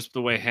episode, just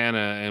the way Hannah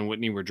and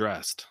Whitney were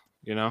dressed.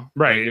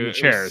 Right, in the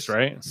chairs,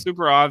 right?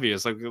 Super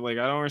obvious. I don't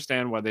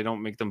understand why they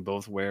don't make them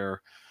both wear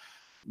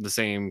the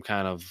same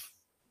kind of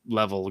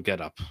level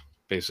getup,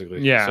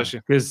 basically. Yeah,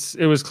 because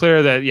it was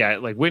clear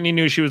that Whitney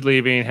knew she was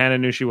leaving, Hannah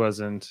knew she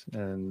wasn't,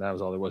 and that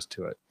was all there was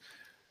to it.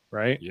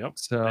 right? Yep.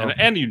 So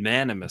And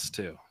unanimous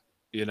too.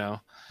 You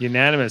know,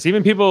 unanimous.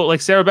 Even people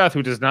like Sarah Beth,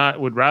 who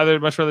would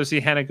much rather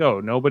see Hannah go.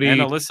 Nobody. and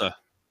Alyssa.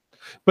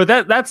 But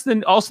that's been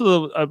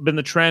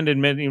the trend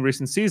in many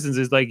recent seasons.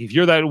 Is like if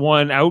you're that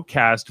one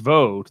outcast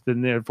vote,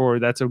 then therefore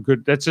that's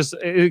just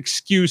an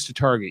excuse to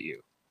target you.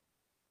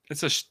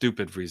 It's a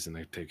stupid reason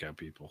they take out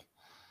people.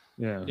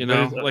 Yeah, You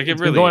know, but like it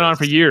it's really been going on is.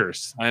 for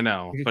years. I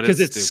know, but because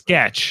it's stupid.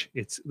 sketch.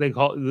 They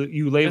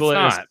label It's it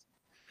not. as.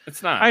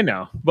 It's not. I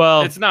know.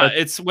 Well, it's not.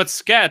 It's what's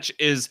sketch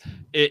is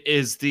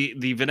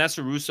the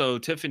Vanessa Russo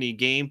Tiffany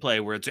gameplay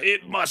where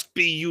it must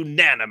be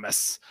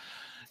unanimous.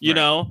 You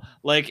know,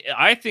 like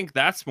I think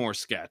that's more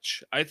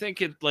sketch. I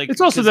think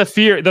it's also the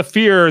fear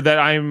that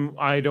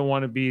I don't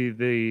want to be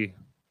the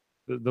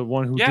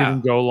one who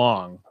didn't go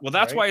long. Well,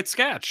 that's why it's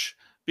sketch,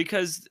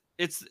 because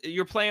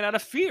you're playing out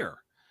of fear.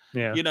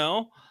 Yeah. You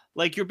know,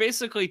 like you're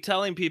basically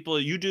telling people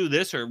you do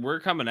this or we're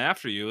coming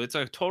after you. It's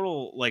a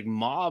total like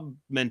mob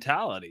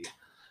mentality.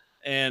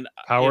 And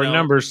power in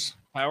numbers.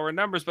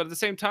 But at the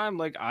same time,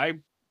 like I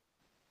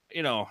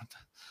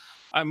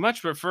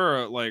much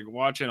prefer like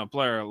watching a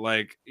player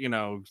like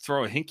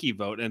throw a hinky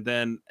vote and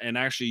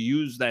actually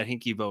use that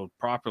hinky vote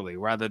properly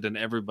rather than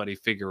everybody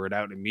figure it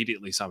out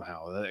immediately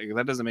somehow.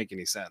 That doesn't make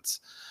any sense.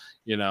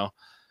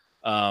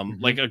 Like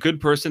a good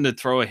person to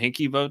throw a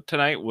hinky vote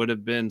tonight would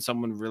have been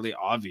someone really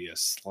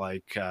obvious,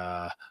 like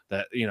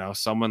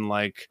someone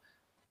like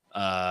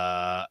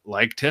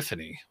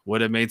Tiffany would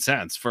have made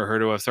sense for her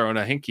to have thrown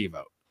a hinky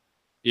vote,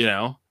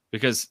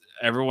 because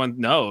everyone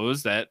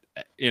knows that,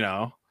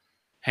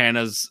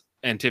 Hannah's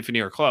and Tiffany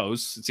are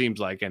close. It seems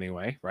like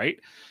anyway. Right.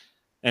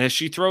 And if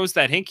she throws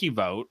that hinky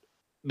vote,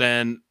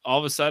 then all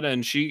of a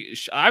sudden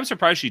I'm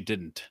surprised she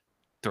didn't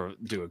do it.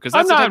 Because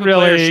that's the type of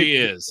player she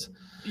is.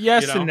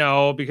 Yes and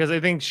no, because I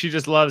think she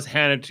just loves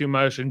Hannah too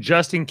much. And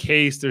just in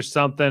case there's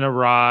something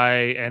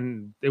awry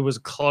and it was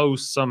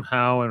close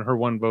somehow and her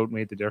one vote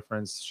made the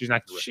difference, she's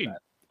not going to risk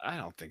that. I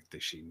don't think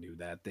that she knew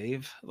that,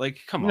 Dave.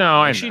 Like, come on.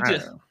 No, she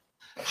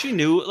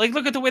knew. Like,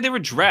 look at the way they were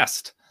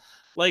dressed.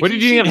 Like, what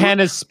did you think of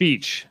Hannah's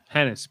speech?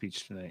 Hannah's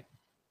speech tonight.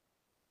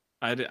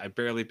 I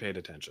barely paid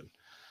attention.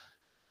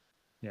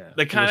 Yeah.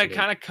 They kind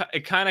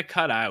of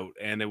cut out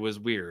and it was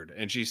weird.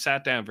 And she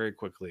sat down very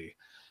quickly.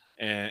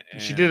 And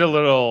she did a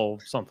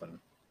little something.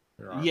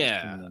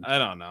 Yeah, I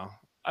don't know.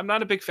 I'm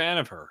not a big fan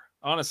of her,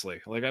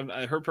 honestly. Like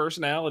her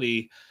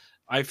personality,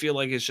 I feel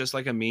like it's just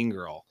like a mean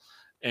girl,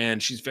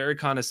 and she's very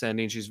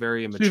condescending. She's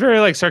very immature. She's very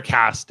like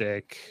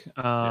sarcastic,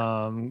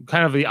 kind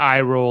of the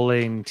eye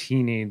rolling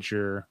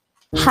teenager.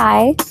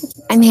 Hi,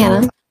 I'm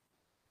Hannah.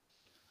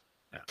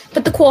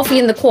 Put the coffee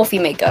in the coffee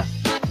maker.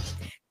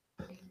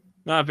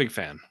 Not a big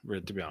fan,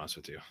 to be honest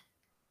with you.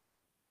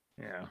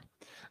 Yeah.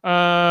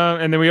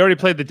 And then we already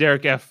played the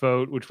Derek F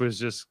vote, which was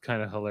just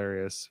kind of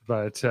hilarious,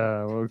 but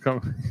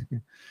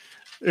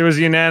it was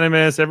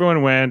unanimous.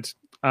 Everyone went.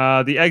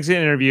 The exit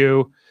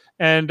interview,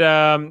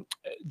 and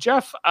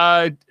Jeff,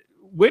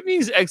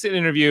 Whitney's exit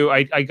interview.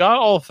 I got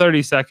all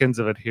 30 seconds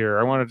of it here.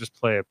 I want to just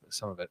play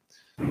some of it.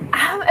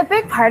 A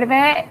big part of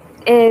it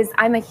is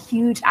I'm a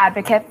huge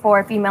advocate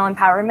for female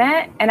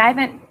empowerment, and I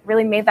haven't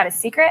really made that a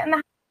secret in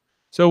the.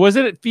 So was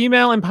it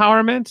female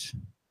empowerment?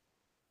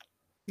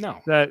 No.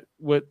 That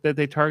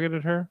they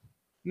targeted her?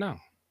 No.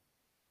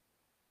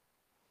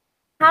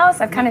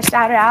 House, I've kind of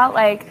shouted out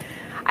like,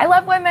 I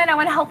love women. I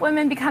want to help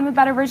women become a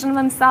better version of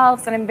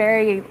themselves, and I'm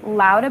very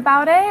loud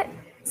about it.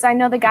 So I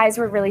know the guys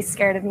were really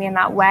scared of me in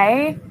that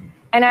way,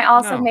 and I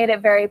also made it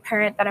very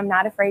apparent that I'm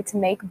not afraid to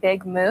make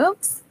big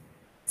moves.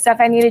 So if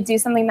I need to do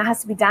something that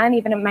has to be done,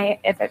 even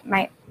if it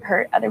might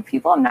hurt other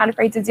people, I'm not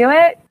afraid to do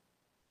it.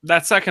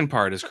 That second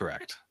part is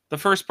correct. The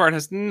first part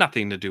has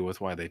nothing to do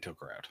with why they took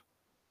her out.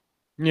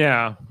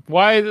 Yeah.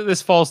 Why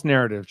this false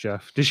narrative,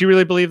 Jeff? Did she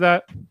really believe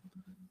that?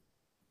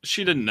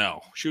 She didn't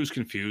know. She was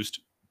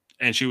confused,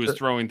 and she was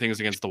throwing things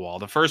against the wall.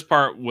 The first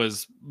part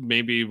was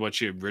maybe what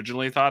she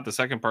originally thought. The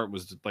second part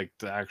was like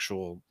the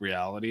actual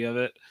reality of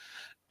it.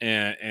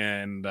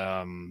 And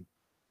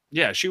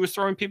yeah, she was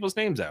throwing people's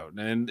names out,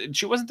 and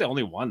she wasn't the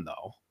only one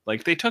though.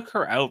 Like they took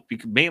her out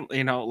because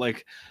mainly,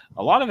 like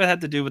a lot of it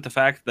had to do with the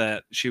fact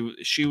that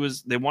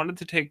they wanted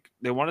to take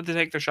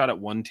their shot at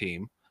one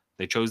team.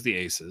 They chose the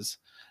Aces,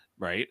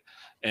 right?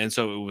 And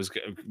so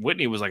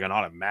Whitney was like an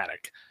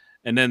automatic.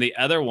 And then the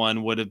other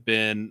one would have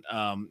been,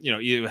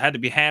 you had to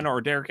be Hannah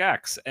or Derek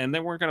X, and they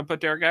weren't going to put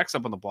Derek X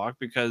up on the block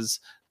because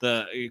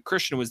the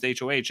Christian was the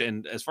HOH,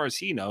 and as far as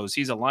he knows,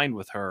 he's aligned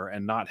with her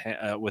and not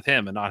with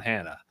him and not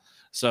Hannah.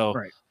 So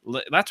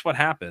that's what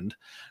happened.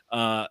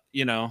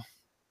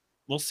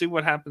 We'll see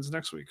what happens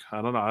next week.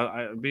 I don't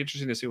know. It'd be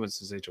interesting to see what's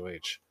his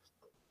HOH.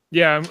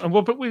 Yeah,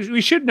 well, but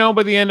we should know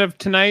by the end of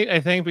tonight,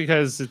 I think,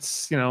 because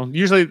it's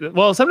usually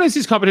sometimes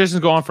these competitions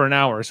go on for an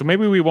hour, so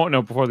maybe we won't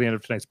know before the end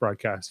of tonight's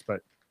broadcast,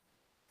 but.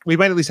 We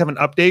might at least have an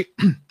update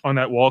on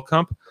that wall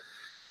comp.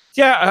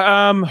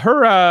 Yeah,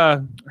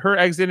 her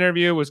exit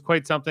interview was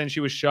quite something.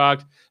 She was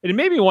shocked. And it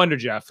made me wonder,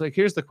 Jeff, like,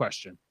 here's the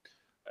question.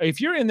 If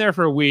you're in there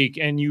for a week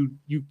and you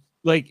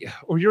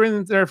or you're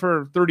in there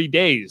for 30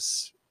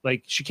 days,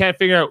 like she can't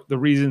figure out the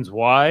reasons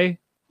why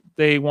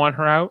they want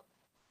her out?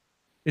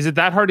 Is it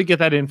that hard to get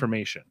that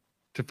information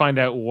to find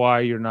out why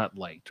you're not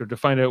liked, or to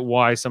find out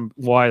why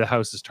the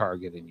house is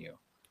targeting you?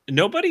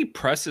 Nobody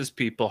presses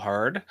people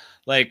hard,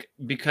 like,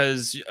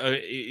 because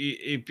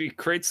it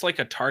creates like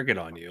a target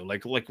on you.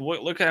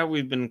 Look at how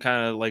we've been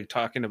kind of like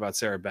talking about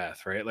Sarah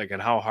Beth, right? Like,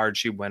 and how hard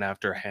she went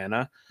after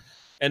Hannah,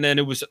 and then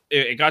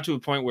it got to a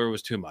point where it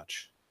was too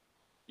much,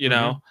 you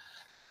know.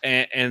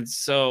 And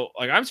so,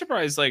 like, I'm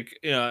surprised, like,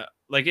 you know,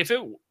 like if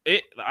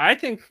I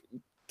think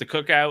the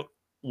Cookout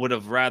would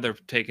have rather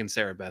taken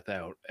Sarah Beth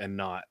out and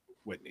not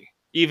Whitney,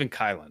 even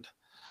Kyland.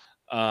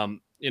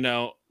 You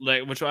know,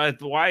 like,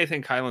 why I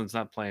think Kyland's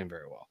not playing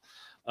very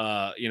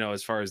well. You know,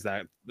 as far as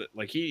that,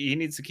 like, he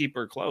needs to keep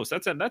her close.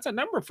 That's a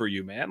number for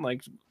you, man.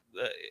 Like,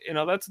 you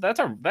know,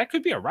 that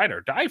could be a ride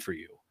or die for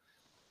you.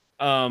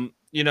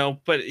 You know,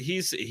 but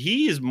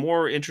he is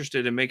more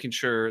interested in making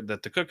sure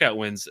that the Cookout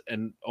wins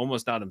and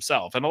almost not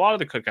himself. And a lot of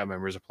the Cookout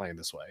members are playing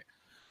this way.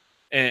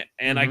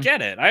 And I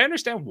get it. I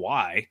understand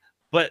why,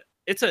 but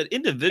it's an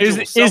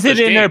individual. Is it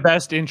in their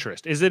best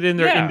interest? Is it in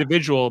their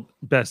individual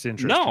best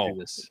interest to do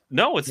this?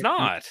 No, it's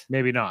not.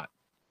 Maybe not.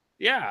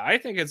 Yeah, I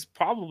think it's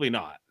probably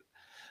not.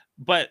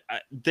 But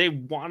they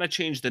want to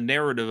change the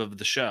narrative of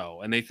the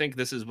show, and they think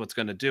this is what's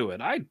going to do it.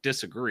 I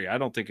disagree. I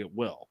don't think it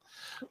will.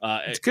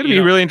 It's going to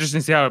be really interesting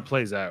to see how it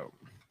plays out.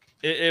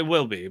 It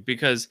will be,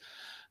 because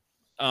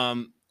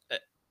it's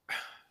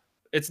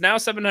now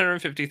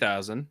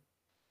 750,000,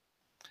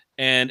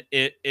 and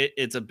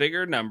it's a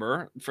bigger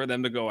number for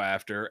them to go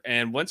after.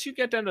 And once you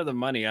get down to the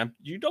money,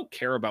 you don't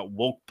care about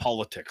woke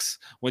politics.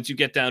 Once you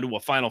get down to a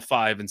final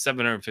five and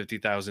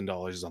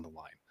 $750,000 is on the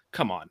line,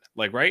 come on,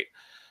 like, right?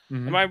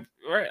 Am I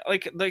right?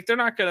 Like they're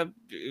not gonna.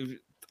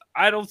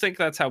 I don't think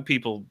that's how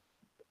people.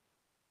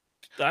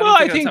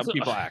 I think that's how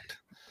people act.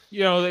 You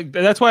know,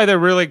 that's why they're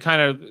really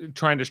kind of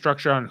trying to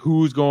structure on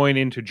who's going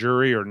into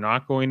jury or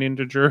not going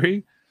into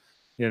jury.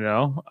 You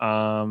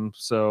know,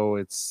 so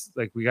it's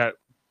like we got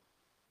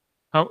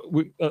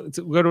we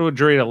go to a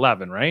jury at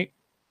 11, right?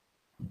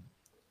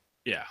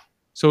 Yeah.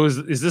 So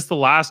is this the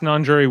last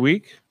non-jury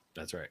week?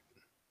 That's right.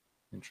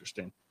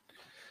 Interesting.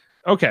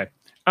 Okay.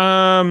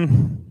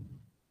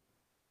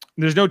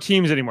 There's no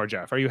teams anymore,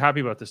 Jeff. Are you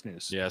happy about this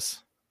news?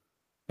 Yes.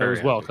 That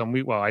was welcome.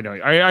 I know.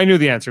 I knew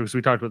the answer because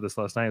we talked about this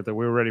last night, that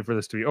we were ready for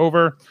this to be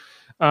over.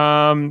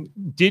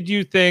 Did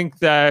you think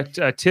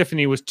that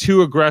Tiffany was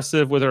too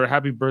aggressive with her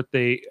happy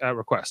birthday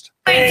request?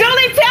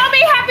 Julie, tell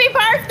me happy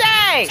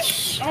birthday!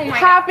 Oh my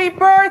happy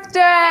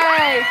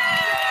birthday!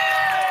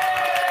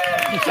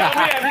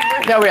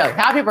 No, really,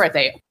 happy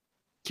birthday.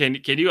 Can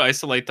you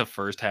isolate the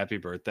first happy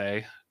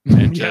birthday?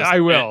 Yeah,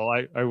 I will.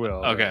 I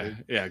will. Okay.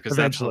 Yeah, because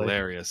that's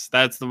hilarious.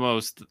 That's the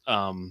most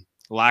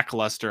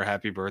lackluster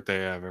happy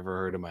birthday I've ever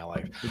heard in my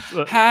life.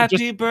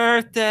 Happy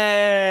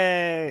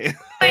birthday!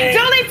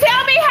 Julie,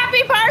 tell me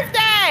happy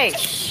birthday!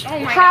 Oh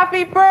my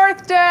happy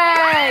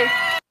birthday!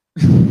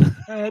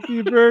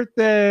 Happy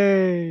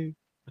birthday!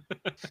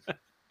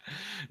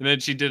 And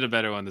then she did a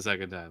better one the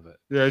second time, but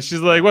yeah,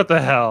 she's like, "What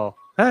the hell?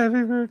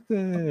 Happy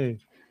birthday!"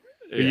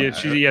 Yeah,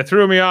 she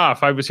threw me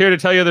off. I was here to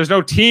tell you there's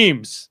no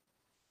teams.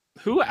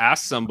 Who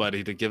asked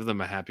somebody to give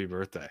them a happy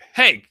birthday?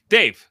 Hey,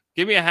 Dave,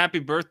 give me a happy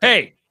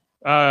birthday.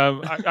 Hey,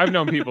 I've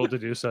known people to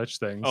do such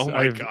things. Oh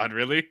my God,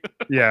 really?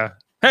 Yeah.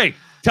 Hey,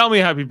 tell me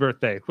happy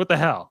birthday. What the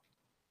hell?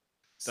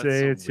 That's Say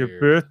so it's weird. your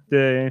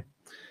birthday.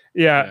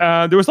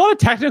 Yeah. There was a lot of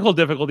technical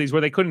difficulties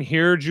where they couldn't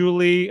hear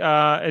Julie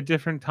at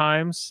different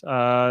times.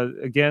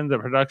 Again, the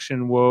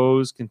production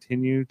woes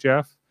continue,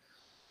 Jeff.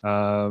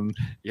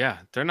 Yeah,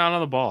 they're not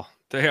on the ball.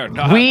 They are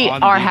not. We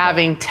are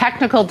having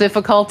technical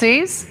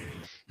difficulties.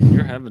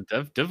 You're having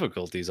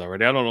difficulties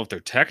already. I don't know if they're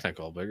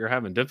technical, but you're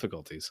having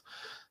difficulties.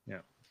 Yeah.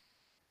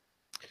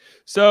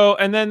 So,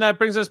 and then that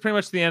brings us pretty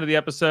much to the end of the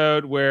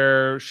episode,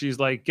 where she's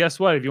like, guess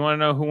what? If you want to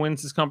know who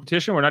wins this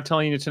competition, we're not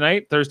telling you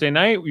tonight, Thursday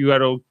night. You got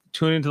to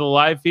tune into the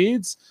live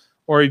feeds,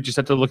 or you just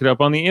have to look it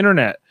up on the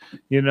internet,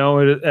 you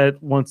know,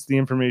 once the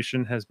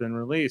information has been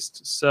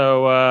released.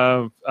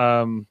 So,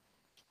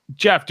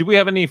 Jeff, do we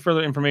have any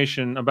further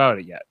information about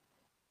it yet?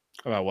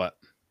 About what?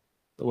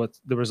 What's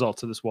the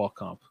results of this wall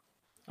comp?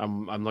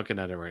 I'm looking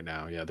at it right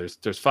now. Yeah,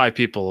 there's 5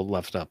 people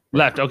left up.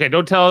 Okay,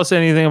 don't tell us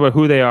anything about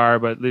who they are,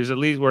 but there's at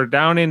least we're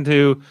down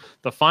into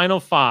the final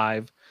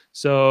 5.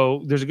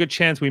 So there's a good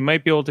chance we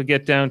might be able to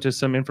get down to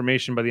some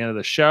information by the end of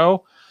the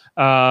show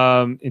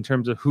in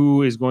terms of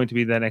who is going to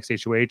be the next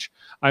HOH.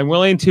 I'm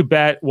willing to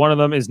bet one of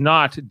them is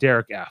not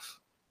Derek F.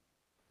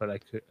 But I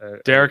could.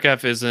 Derek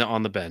F isn't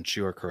on the bench.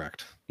 You are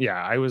correct.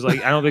 Yeah, I was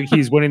like, I don't think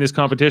he's winning this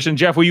competition.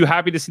 Jeff, were you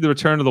happy to see the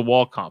return of the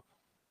wall comp?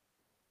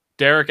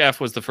 Derek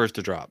F was the first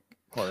to drop.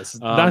 Well, this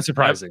is not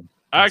surprising.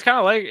 I kind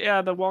of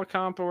like, the wall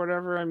comp or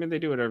whatever. I mean, they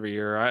do it every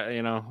year.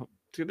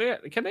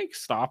 Can they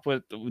stop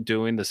with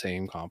doing the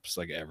same comps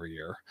like every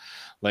year?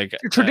 Like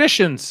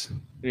traditions.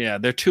 Yeah,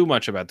 they're too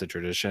much about the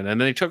tradition, and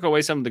they took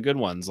away some of the good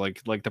ones,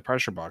 like the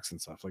pressure box and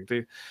stuff. Like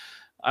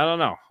I don't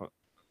know.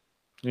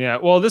 Yeah,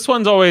 well, this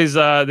one's always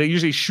they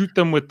usually shoot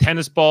them with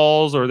tennis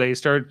balls, or they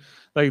start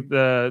like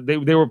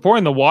they were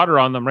pouring the water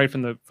on them right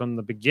from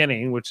the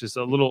beginning, which is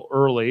a little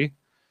early.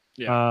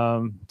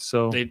 Yeah.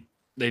 So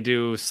they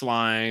do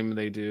slime,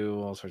 they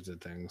do all sorts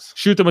of things.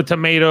 Shoot them with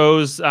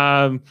tomatoes.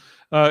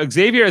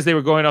 Xavier, as they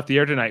were going off the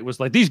air tonight, was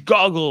like, "These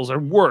goggles are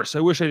worse. I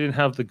wish I didn't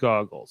have the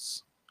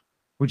goggles."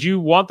 Would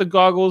you want the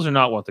goggles or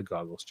not want the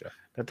goggles, Jeff?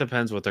 That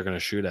depends what they're going to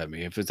shoot at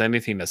me. If it's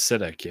anything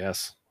acidic,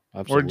 yes,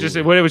 absolutely. Or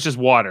just what it was just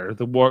water,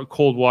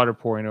 cold water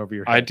pouring over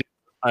your head.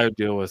 I would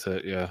deal with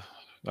it. Yeah,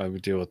 I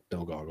would deal with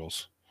no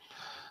goggles.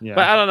 Yeah,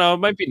 but I don't know. It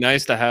might be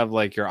nice to have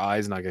like your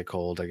eyes not get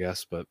cold, I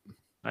guess. But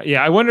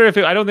yeah, I wonder if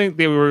I don't think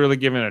they were really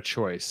given a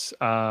choice.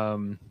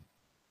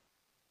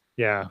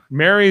 Yeah,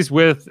 Mary's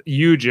with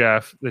you,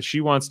 Jeff, that she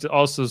wants to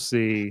also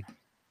see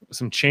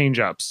some change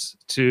ups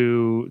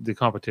to the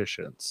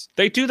competitions.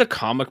 They do the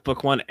comic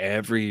book one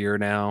every year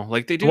now.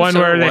 Like they do one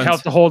where they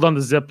have to hold on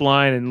the zip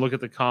line and look at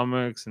the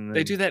comics, and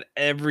they do that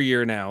every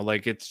year now.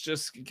 Like it's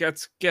just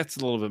gets a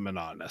little bit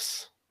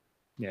monotonous.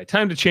 Yeah,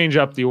 time to change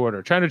up the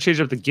order. Trying to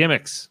change up the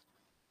gimmicks.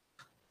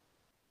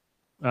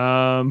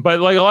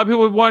 But like a lot of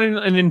people want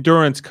an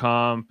endurance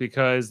comp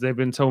because they've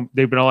been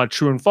a lot of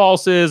true and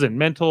falses and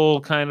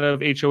mental kind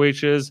of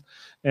HOHs,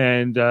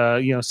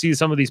 and see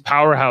some of these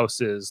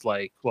powerhouses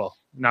like, well,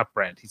 not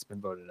Brent, he's been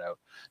voted out,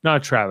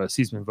 not Travis,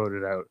 he's been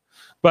voted out,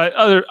 but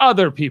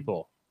other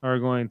people are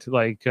going to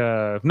like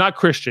not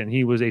Christian,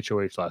 he was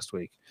HOH last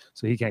week,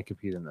 so he can't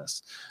compete in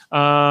this.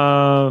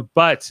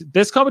 But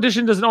this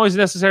competition doesn't always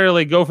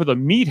necessarily go for the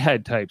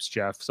meathead types,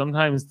 Jeff.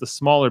 Sometimes the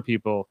smaller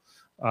people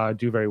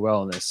do very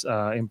well in this.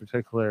 In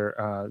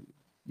particular,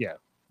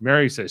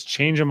 Mary says,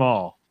 change them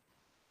all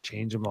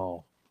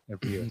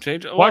every year.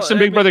 Watch some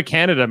Big Brother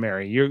Canada,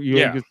 Mary.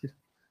 You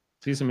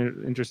see some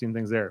interesting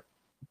things there.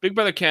 Big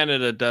Brother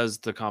Canada does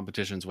the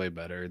competitions way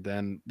better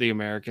than the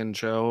American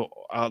show.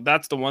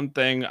 That's the one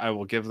thing I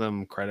will give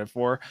them credit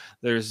for.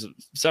 There's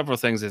several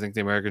things I think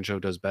the American show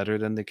does better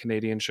than the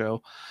Canadian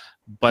show.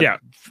 But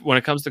when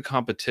it comes to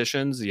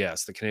competitions,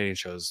 yes, the Canadian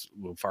show is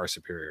far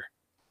superior.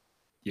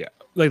 Yeah,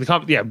 like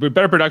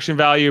better production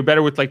value,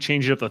 better with like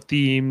changing up the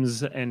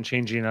themes and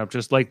changing up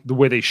just like the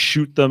way they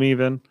shoot them.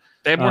 Even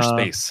they have more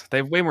space. They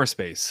have way more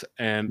space,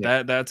 and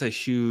that's a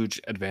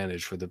huge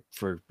advantage for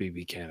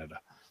BB Canada.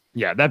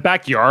 Yeah, the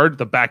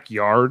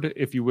backyard,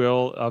 if you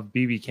will, of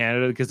BB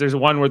Canada, because there's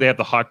one where they have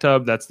the hot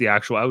tub. That's the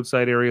actual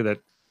outside area that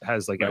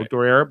has like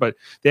outdoor air, but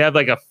they have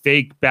like a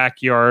fake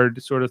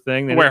backyard sort of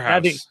thing.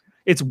 Warehouse.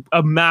 It's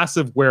a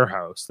massive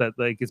warehouse that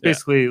like it's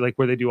basically like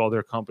where they do all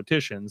their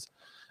competitions.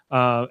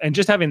 And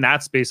just having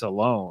that space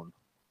alone,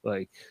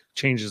 like,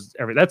 changes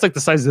everything. That's like the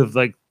size of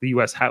like the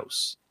U.S.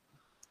 House.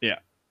 Yeah,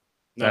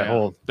 that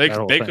whole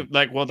could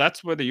like, well,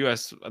 that's where the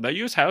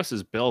U.S. House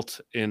is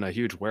built in a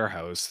huge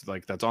warehouse,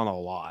 like that's on a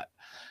lot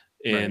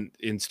in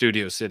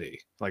Studio City.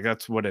 Like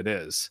that's what it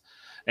is.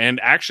 And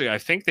actually, I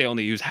think they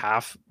only use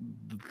half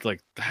the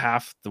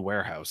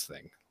warehouse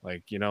thing.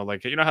 Like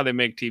how they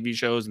make TV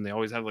shows and they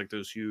always have like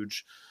those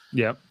huge,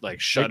 like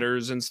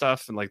shutters and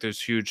stuff, and like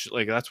there's huge,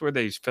 like that's where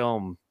they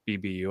film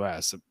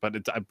BBUS.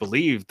 But I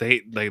believe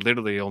they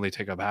literally only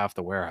take up half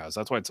the warehouse.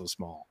 That's why it's so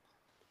small.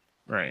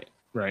 Right.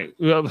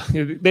 Well,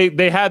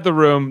 they had the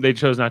room, they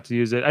chose not to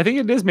use it. I think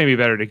it is maybe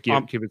better to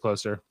keep it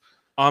closer.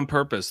 On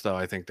purpose, though,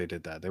 I think they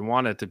did that. They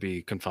want it to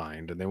be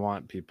confined, and they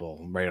want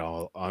people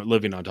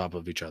living on top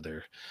of each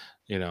other.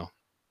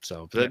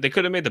 So they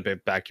could have made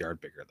the backyard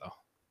bigger, though.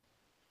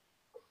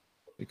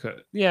 We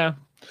could, yeah.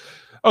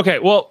 Okay,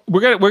 well,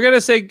 we're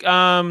gonna say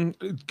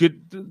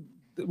good.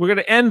 We're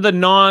gonna end the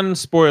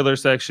non-spoiler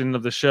section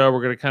of the show.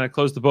 We're gonna kind of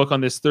close the book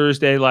on this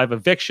Thursday live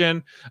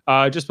eviction.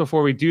 Just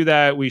before we do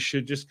that, we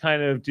should just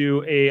kind of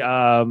do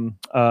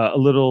a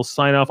little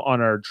sign off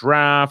on our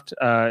draft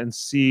and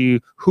see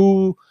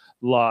who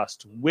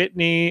lost.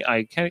 Whitney,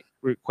 I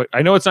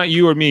know it's not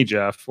you or me,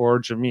 Jeff, or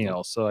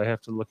Jamil, so I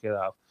have to look it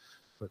up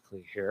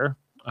quickly here.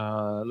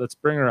 Let's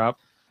bring her up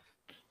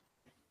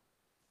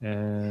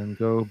and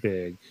go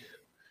big.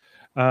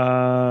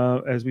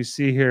 As we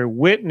see here,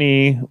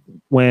 Whitney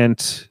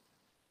went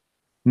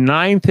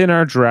 9th in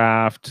our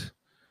draft,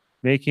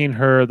 making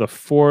her the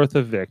 4th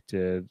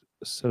evicted.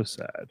 So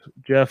sad.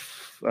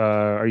 Jeff,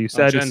 are you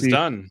sad to see? Jen's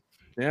done.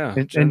 Yeah.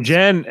 And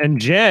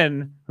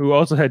Jen, who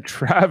also had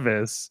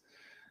Travis.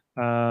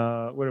 What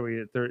are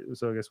we at 30?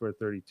 So I guess we're at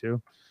 32.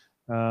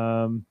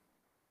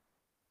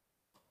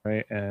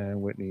 Right,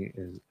 and Whitney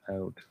is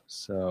out.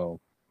 So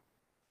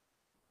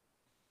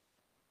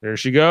there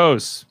she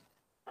goes.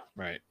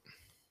 Right.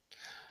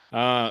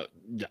 I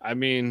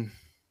mean,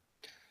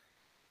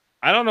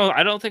 I don't know.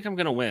 I don't think I'm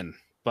gonna win,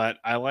 but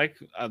I like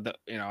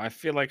I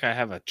feel like I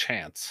have a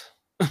chance.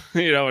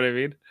 You know what I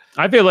mean?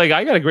 I feel like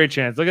I got a great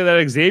chance. Look at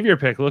that Xavier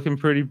pick, looking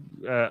pretty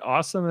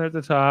awesome there at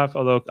the top.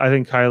 Although I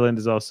think Kyland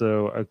is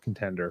also a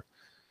contender.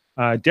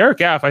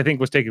 Derek F, I think,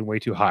 was taken way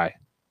too high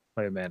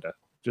by Amanda.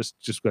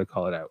 Just gonna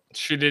call it out.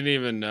 She didn't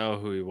even know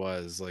who he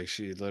was. Like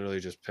she literally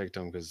just picked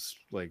him because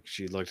like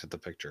she looked at the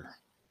picture.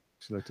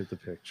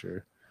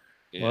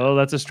 Yeah. Well,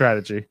 that's a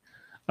strategy.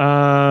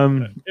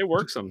 It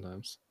works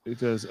sometimes. It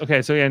does.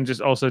 Okay, so yeah, and just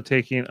also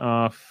taking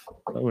off.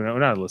 Oh no,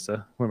 not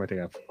Alyssa. Who am I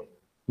taking off?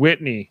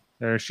 Whitney.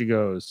 There she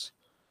goes.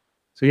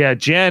 So yeah,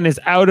 Jen is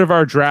out of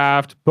our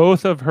draft.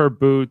 Both of her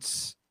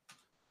boots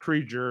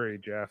pre-jury,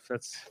 Jeff.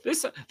 That's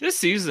this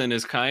season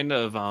is kind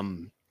of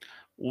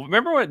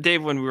remember what,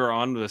 Dave, when we were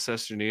on with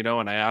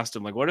Sesternito and I asked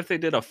him, like, what if they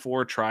did a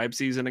 4-tribe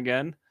season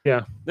again?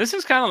 Yeah. This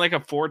is kind of like a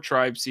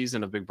 4-tribe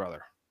season of Big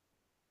Brother.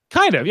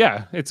 Kind of,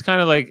 yeah. It's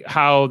kind of like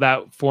how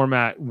that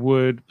format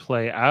would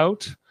play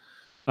out.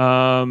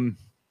 Yeah,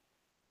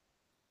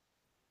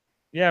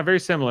 very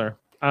similar.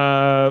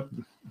 I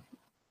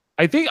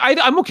think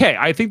I'm okay.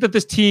 I think that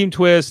this team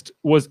twist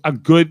was a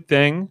good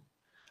thing.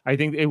 I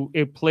think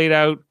it played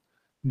out.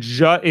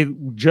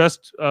 It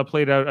just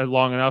played out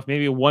long enough.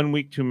 Maybe 1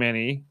 week too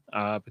many,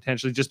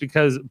 potentially,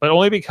 but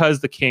only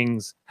because the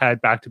Kings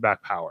had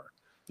back-to-back power.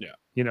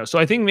 Yeah, so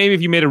I think maybe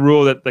if you made a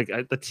rule that like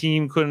the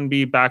team couldn't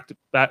be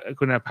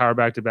couldn't have power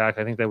back-to-back,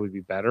 I think that would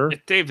be better.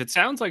 Dave, it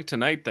sounds like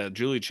tonight that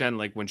Julie Chen,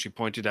 like when she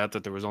pointed out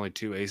that there was only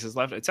 2 aces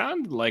left, it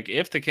sounded like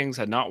if the Kings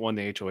had not won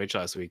the HOH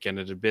last week and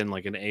it had been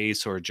like an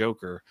ace or a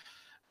joker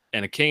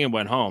and a king and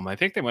went home, I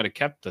think they might have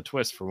kept the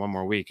twist for 1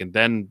 more week and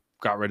then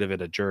got rid of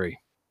it at jury.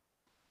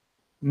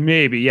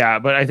 Maybe, yeah,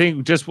 but I think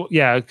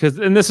because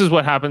this is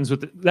what happens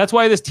that's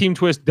why this team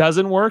twist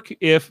doesn't work.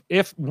 If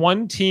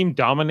one team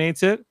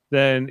dominates it,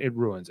 then it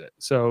ruins it.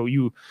 So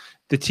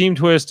the team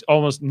twist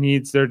almost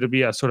needs there to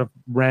be a sort of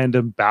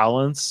random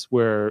balance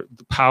where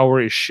the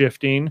power is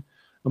shifting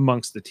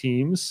amongst the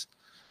teams,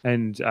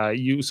 and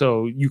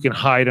you can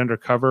hide under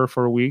cover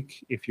for a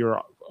week if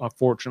you're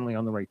fortunately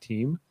on the right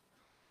team.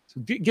 So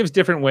it gives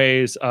different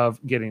ways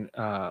of getting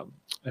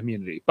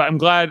immunity. But I'm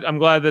glad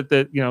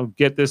that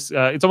get this.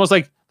 It's almost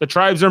like the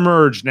tribes are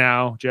merged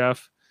now,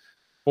 Jeff.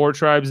 4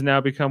 tribes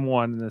now become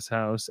one in this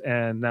house,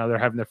 and now they're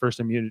having their first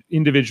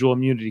individual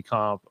immunity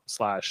comp /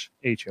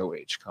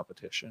 HOH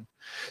competition.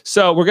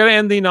 So we're going to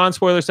end the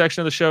non-spoiler section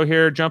of the show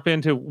here. Jump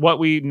into what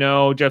we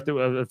know, Jeff.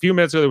 A few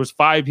minutes ago, there was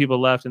 5 people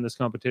left in this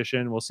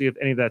competition. We'll see if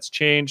any of that's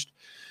changed.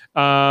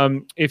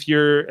 If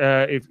you're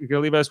gonna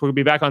leave us, we'll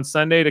be back on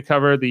Sunday to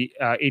cover the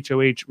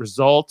HOH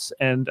results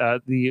and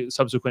the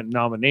subsequent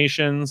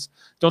nominations.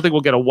 Don't think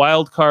we'll get a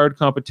wild card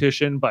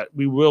competition, but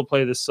we will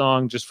play this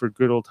song just for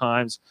good old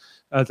times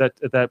at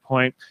that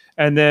point.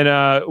 And then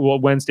we'll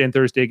Wednesday and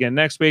Thursday again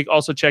next week.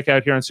 Also check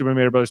out here on Super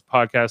Mario Bros.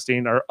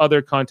 Podcasting our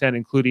other content,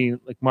 including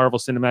like Marvel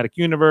Cinematic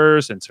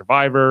Universe and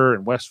Survivor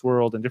and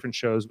Westworld and different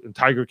shows and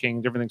Tiger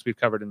King, different things we've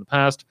covered in the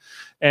past.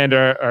 And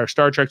our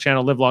Star Trek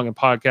channel, Live Long and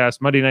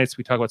Podcast. Monday nights,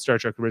 we talk about Star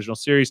Trek Original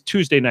Series.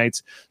 Tuesday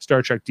nights,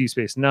 Star Trek Deep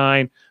Space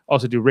Nine.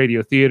 Also do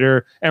radio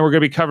theater. And we're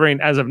going to be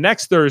covering, as of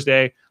next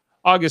Thursday,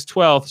 August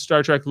 12th,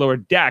 Star Trek Lower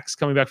Decks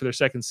coming back for their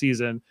second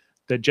season,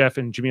 that Jeff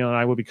and Jamil and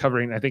I will be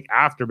covering, I think,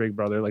 after Big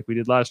Brother, like we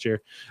did last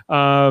year.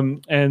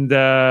 And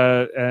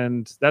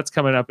that's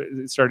coming up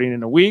starting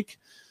in a week.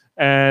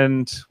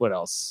 And what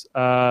else?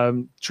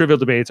 Trivial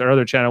Debates, our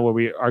other channel where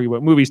we argue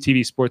about movies,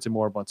 TV, sports, and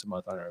more once a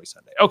month on every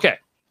Sunday. Okay,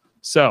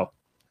 so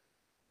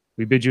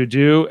we bid you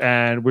adieu,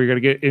 and we're going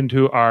to get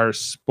into our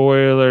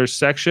spoiler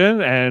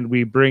section, and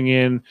we bring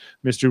in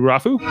Mr.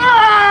 Rafu.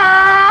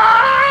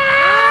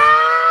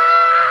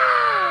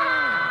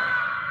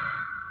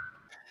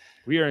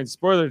 We are in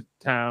spoiler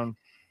town.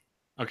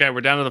 Okay,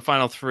 we're down to the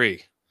final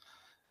 3.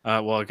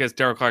 Well, I guess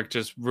Daryl Clark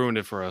just ruined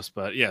it for us,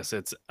 but yes,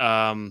 it's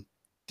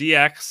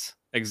DX,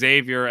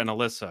 Xavier, and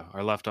Alyssa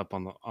are left up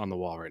on the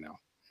wall right now.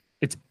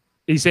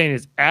 He's saying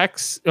it's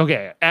X.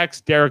 Okay,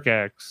 X, Derek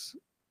X,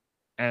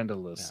 and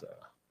Alyssa.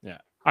 Yeah.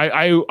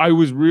 I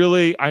was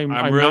really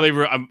I'm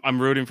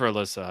rooting for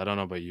Alyssa. I don't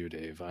know about you,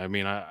 Dave. I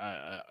mean,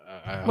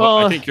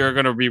 I think you're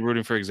going to be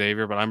rooting for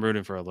Xavier, but I'm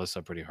rooting for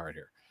Alyssa pretty hard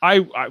here.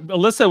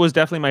 Alyssa was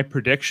definitely my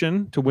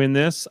prediction to win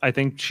this. I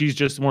think she's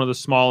just one of the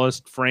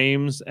smallest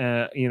frames,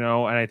 and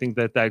I think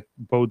that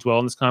bodes well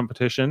in this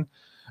competition.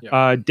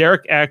 Yeah.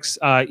 Derek X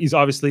is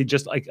obviously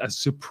just like a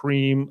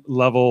supreme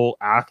level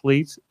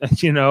athlete,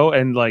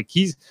 and like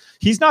he's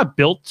not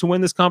built to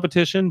win this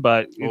competition,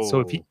 but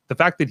so if the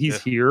fact that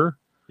he's here.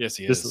 Yes,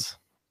 he is.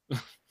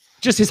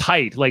 Just his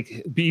height,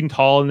 like being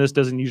tall in this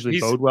doesn't usually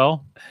bode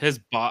well. His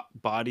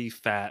body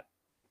fat,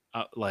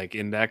 like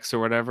index or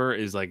whatever,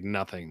 is like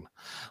nothing.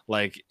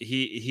 Like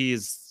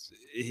he's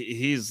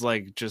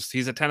like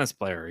he's a tennis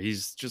player.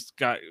 He's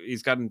got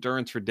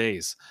endurance for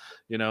days,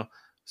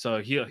 So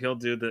he'll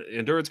do the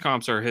endurance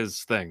comps are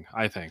his thing,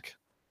 I think.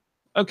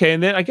 Okay,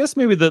 and then I guess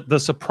maybe the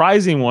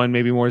surprising one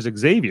maybe more is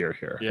Xavier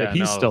here. Yeah, that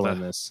he's still in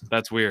this.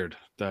 That's weird.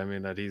 I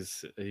mean that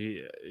he's.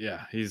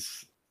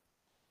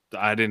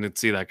 I didn't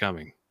see that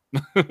coming.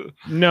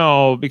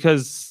 No,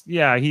 because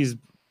he's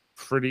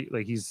pretty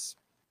he's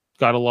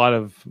got a lot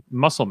of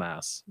muscle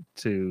mass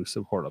to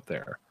support up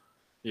there.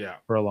 Yeah,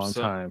 for a long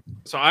time.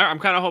 So I am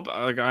kind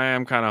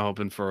of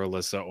hoping for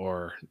Alyssa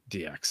or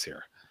DX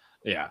here.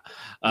 Yeah,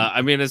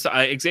 I mean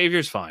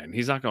Xavier's fine.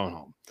 He's not going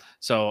home.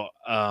 So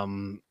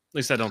at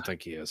least I don't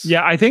think he is.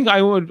 Yeah, I think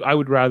I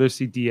would rather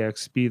see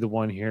DX be the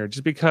one here,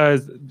 just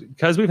because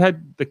we've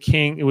had the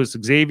king. It was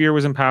Xavier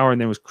was in power,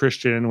 and then it was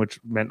Christian, which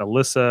meant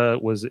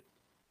Alyssa was,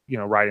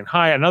 riding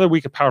high. Another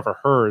week of power for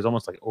her is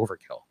almost like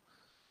overkill.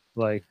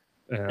 Like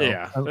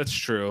Yeah, that's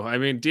true. I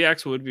mean,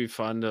 DX would be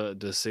fun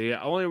to see.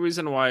 Only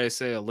reason why I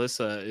say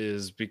Alyssa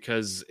is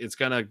because it's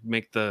gonna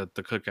make the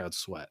cookout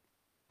sweat,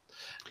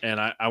 and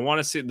I want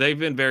to see. They've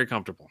been very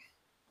comfortable.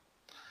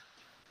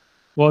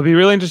 Well, it'd be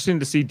really interesting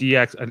to see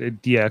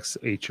DX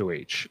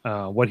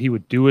HOH, what he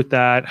would do with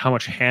that, how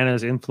much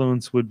Hannah's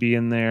influence would be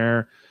in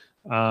there,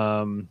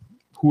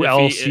 who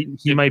else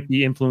he might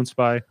be influenced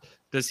by.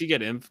 Does he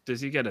get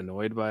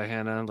annoyed by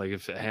Hannah? Like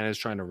if Hannah's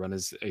trying to run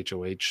his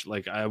HOH,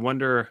 like I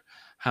wonder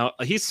how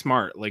he's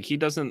smart. Like he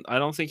doesn't. I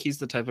don't think he's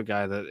the type of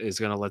guy that is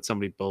going to let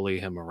somebody bully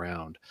him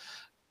around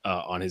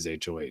on his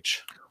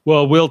HOH.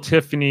 Well, will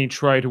Tiffany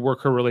try to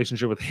work her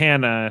relationship with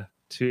Hannah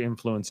to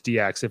influence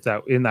DX if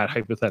that in that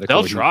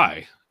hypothetical? They'll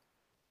try.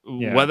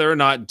 Yeah. Whether or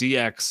not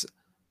DX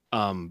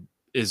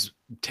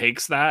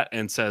takes that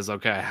and says,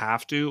 okay, I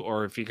have to,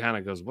 or if he kind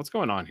of goes, what's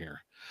going on here?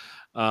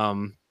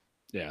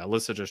 Yeah,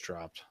 Alyssa just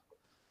dropped.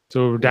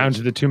 So we're down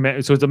to the two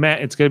men. So it's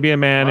it's going to be a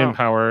man in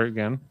power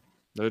again,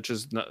 which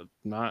is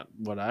not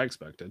what I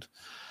expected.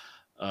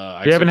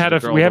 We haven't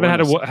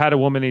had a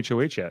woman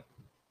HOH yet.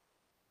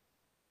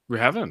 We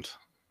haven't.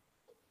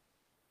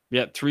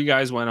 Yet 3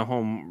 guys went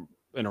home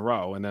in a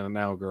row, and then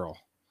now a girl.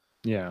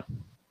 Yeah.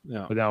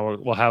 But now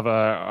we'll have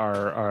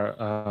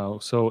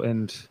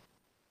and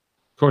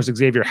of course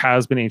Xavier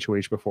has been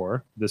HOH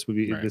before. This would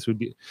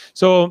be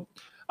so.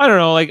 I don't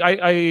know. Like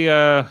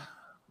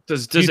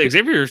does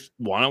Xavier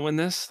want to win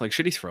this? Like,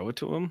 should he throw it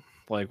to him?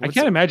 Like, I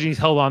can't imagine he's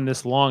held on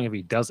this long if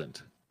he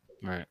doesn't.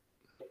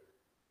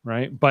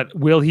 Right. But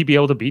will he be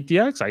able to beat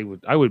DX? I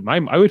would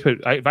put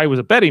if I was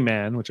a betting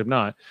man, which I'm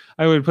not,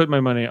 I would put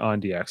my money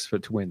on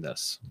DX to win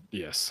this.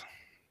 Yes.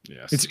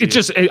 It's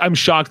just I'm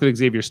shocked that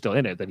Xavier's still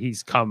in it, that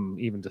he's come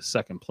even to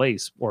second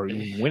place or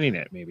even winning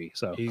it maybe.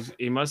 So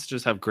he must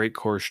just have great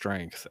core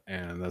strength,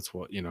 and that's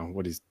what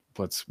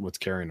what's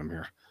carrying him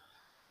here.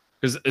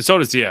 Because so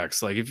does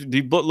DX. Like if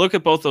you look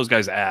at both those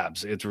guys'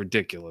 abs, it's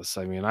ridiculous.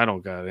 I mean, I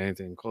don't got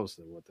anything close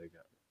to what they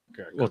got.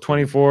 Well,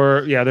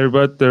 24. Yeah,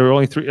 they're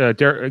only 3.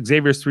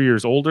 Xavier's 3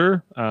 years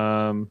older.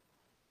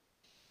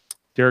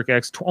 Derek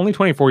X only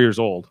 24 years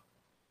old.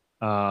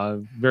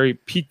 Very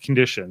peak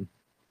condition.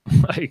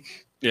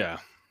 Yeah.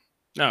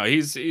 No,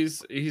 he's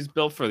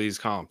built for these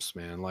comps,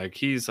 man. Like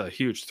he's a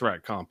huge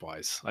threat comp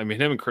wise. I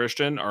mean, him and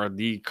Christian are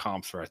the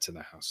comp threats in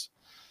the house.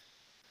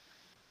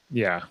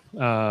 Yeah,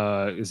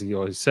 as he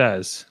always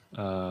says.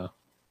 So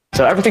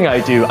everything I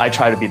do, I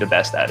try to be the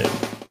best at it.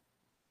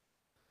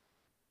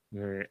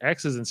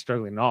 X isn't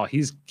struggling at all.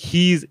 He's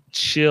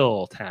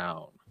chill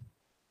town.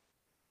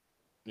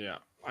 Yeah,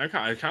 I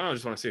kind of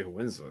just want to see who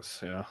wins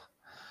this. Yeah.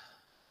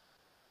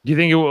 Do you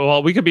think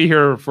we could be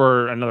here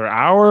for another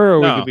hour, or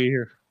we could be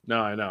here?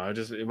 No, I know.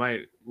 It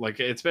might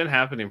it's been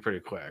happening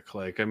pretty quick.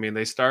 Like, I mean,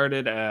 they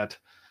started at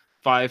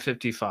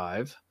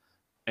 5:55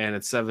 and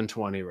it's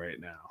 7:20 right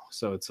now.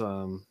 So it's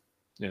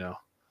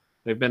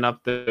they've been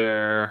up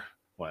there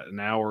an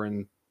hour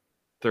and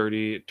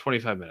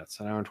 25 minutes.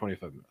 An hour and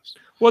 25 minutes.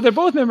 Well, they're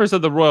both members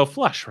of the Royal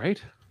Flush,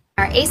 right?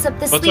 Our ace up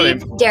the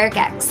sleeve, Derek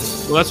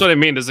X. Well, that's what I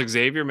mean. Does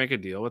Xavier make a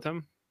deal with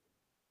him?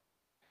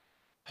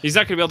 He's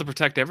not going to be able to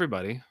protect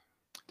everybody.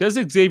 Does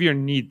Xavier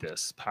need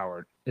this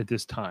power at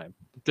this time?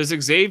 Is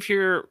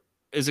Xavier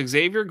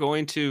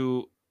going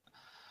to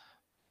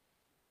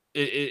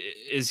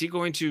is he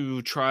going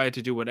to try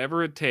to do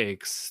whatever it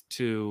takes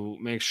to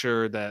make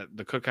sure that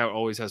the cookout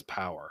always has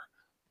power?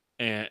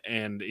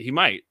 And he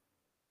might.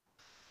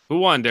 Who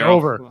won,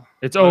 Daryl?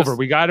 It's over.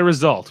 We got a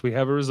result. We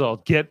have a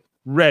result. Get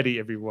ready,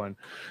 everyone.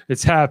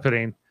 It's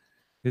happening.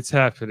 It's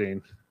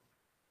happening.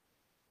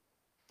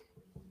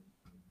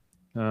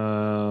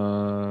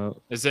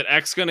 Is it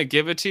X going to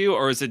give it to you,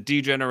 or is it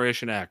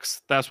D-Generation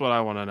X? That's what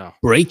I want to know.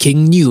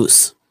 Breaking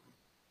news.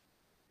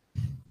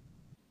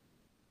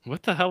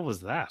 What the hell was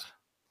that?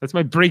 That's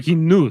my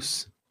breaking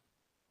news.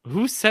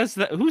 Who says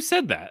that? Who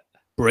said that?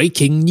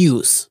 Breaking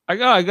news. I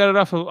got it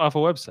off a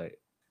website.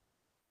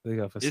 They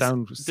got a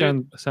sound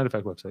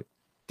effect website.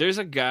 There's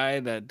a guy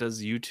that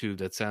does YouTube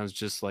that sounds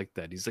just like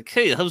that. He's like,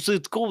 "Hey, how's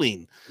it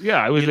going?"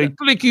 Yeah, I was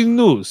breaking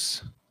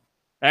news.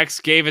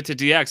 X gave it to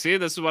DX. See,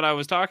 this is what I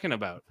was talking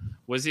about.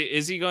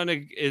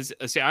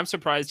 I'm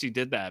surprised he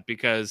did that,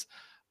 because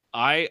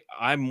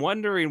I'm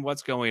wondering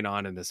what's going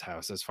on in this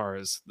house as far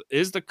as,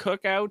 is the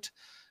cookout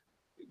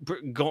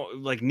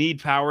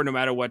need power no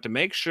matter what to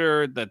make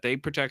sure that they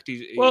protect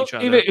each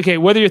other?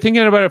 Whether you're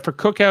thinking about it for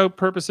cookout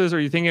purposes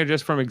or you're thinking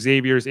just from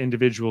Xavier's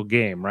individual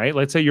game, right?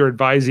 Let's say you're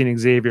advising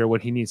Xavier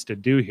what he needs to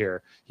do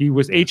here. He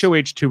was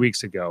HOH 2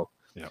 weeks ago.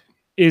 Yeah.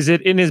 Is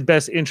it in his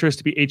best interest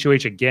to be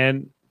HOH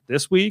again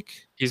this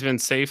week? He's been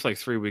safe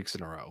 3 weeks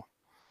in a row.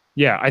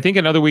 Yeah, I think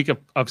another week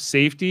of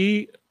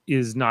safety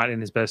is not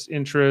in his best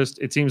interest.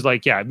 It seems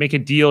like, make a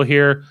deal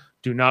here.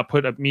 Do not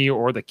put up me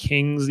or the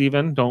Kings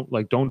even.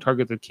 Don't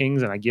target the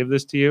Kings, and I give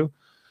this to you.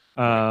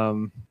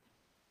 And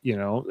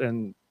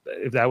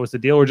if that was the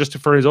deal, or just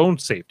for his own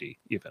safety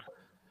even.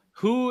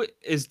 Who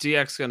is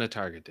DX going to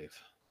target, Dave?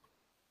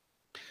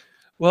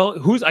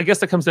 Well, I guess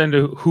that comes down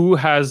to who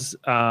has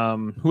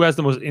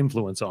the most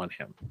influence on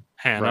him.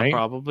 Hannah, right?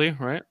 probably,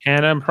 right?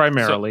 Hannah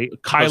primarily. So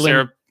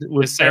Kylan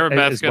is Sarah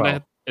Beth as gonna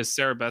well. is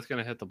Sarah Beth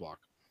gonna hit the block?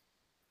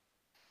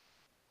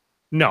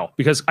 No,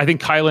 because I think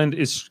Kylan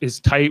is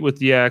tight with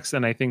DX,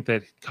 and I think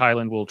that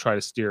Kylan will try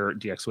to steer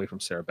DX away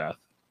from Sarah Beth.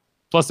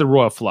 Plus the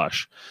royal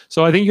flush.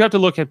 So I think you have to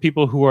look at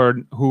people who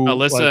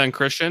Alyssa and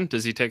Christian.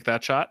 Does he take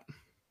that shot?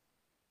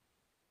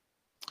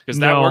 Because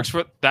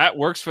that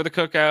works for the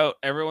cookout.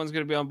 Everyone's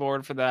gonna be on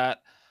board for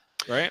that,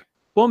 right?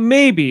 Well,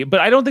 maybe, but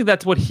I don't think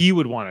that's what he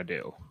would want to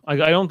do. Like,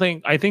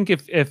 I think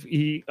if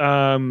he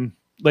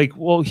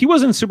he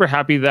wasn't super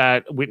happy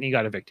that Whitney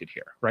got evicted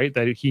here, right?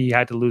 That he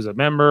had to lose a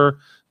member,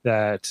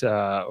 that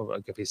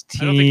of his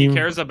team. I don't think he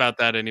cares about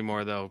that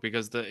anymore, though,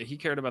 because he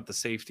cared about the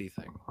safety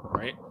thing,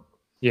 right?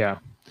 Yeah.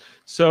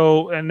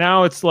 So, and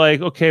now it's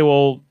like, okay,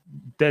 well,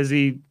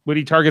 would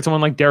he target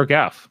someone like Derek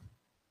F?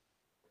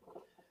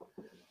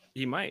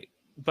 He might,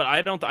 but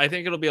I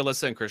think it'll be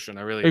Alyssa and Christian.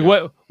 I really.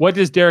 Like, what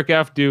does Derek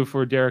F do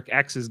for Derek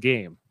X's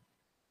game?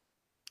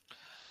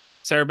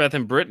 Sarah Beth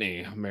and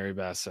Brittany, Mary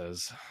Beth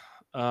says.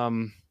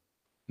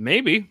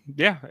 Maybe,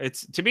 yeah.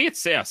 It's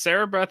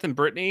Sarah Beth and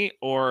Brittany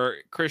or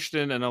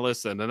Christian and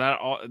Alyssa,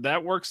 and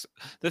that works.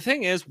 The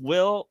thing is,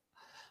 will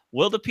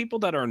the people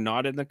that are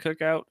not in the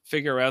cookout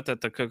figure out that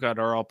the cookout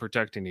are all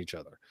protecting each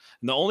other?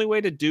 And the only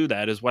way to do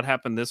that is what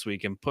happened this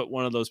week, and put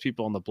one of those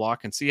people on the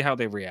block and see how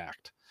they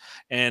react.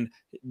 And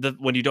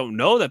when you don't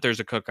know that there's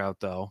a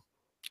cookout, though,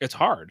 it's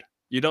hard.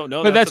 You don't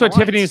know. But that's what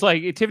Tiffany's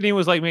like. Tiffany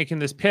was like making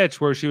this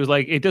pitch where she was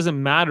like, it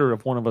doesn't matter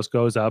if one of us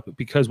goes up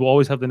because we'll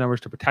always have the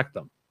numbers to protect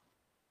them.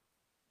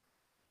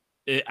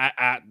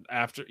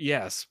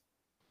 Yes.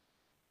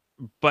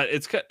 But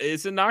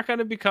is it not going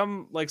to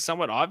become like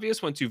somewhat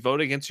obvious once you vote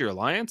against your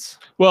alliance?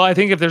 Well, I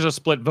think if there's a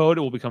split vote,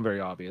 it will become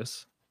very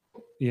obvious.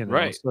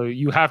 Right. So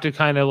you have to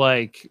kind of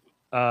like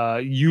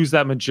use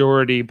that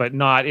majority, but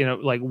not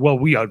like, well,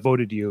 we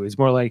outvoted you. It's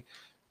more like,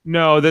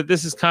 no, that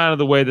this is kind of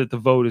the way that the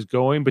vote is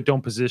going, but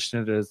don't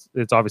position it as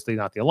it's obviously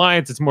not the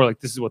alliance. It's more like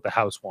this is what the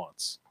House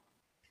wants.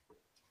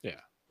 Yeah.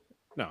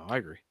 No, I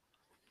agree.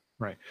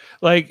 Right.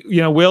 Like,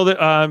 will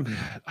I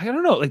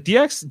don't know. Like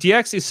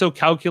DX is so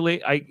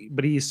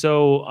but he's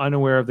so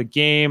unaware of the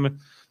game.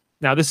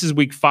 Now, this is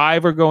week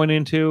 5 we're going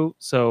into,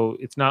 so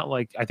it's not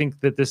like I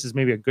think that this is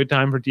maybe a good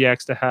time for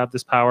DX to have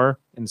this power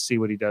and see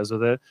what he does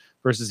with it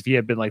versus if he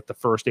had been like the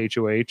first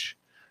HOH.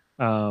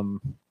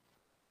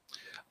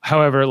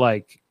 However,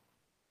 like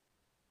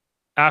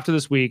after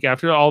this week,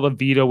 after all the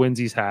veto wins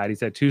he's had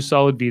 2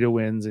 solid veto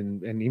wins,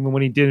 and even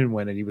when he didn't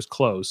win it, he was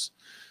close.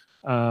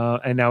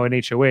 And now in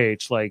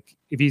HOH, like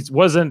if he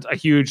wasn't a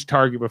huge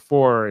target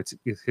before,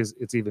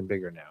 it's even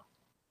bigger now.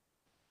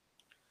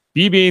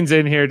 B-Bean's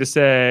in here to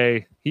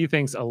say he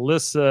thinks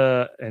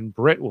Alyssa and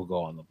Britt will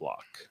go on the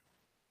block,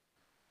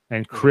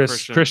 and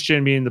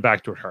Christian being the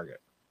backdoor target.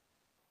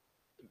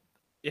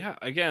 Yeah,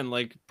 again,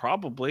 like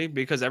probably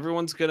because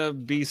everyone's gonna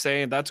be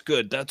saying that's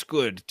good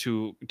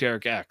to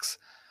Derek X.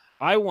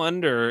 I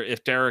wonder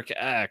if Derek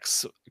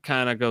X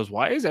kind of goes,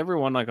 why is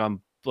everyone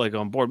on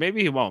board?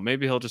 Maybe he won't.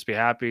 Maybe he'll just be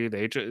happy.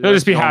 He'll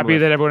just be happy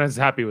that everyone is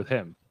happy with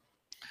him.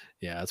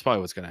 Yeah, that's probably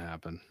what's going to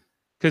happen.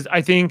 Because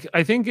I think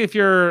if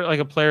you're like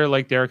a player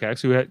like Derek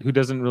X who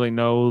doesn't really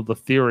know the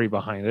theory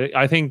behind it,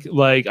 I think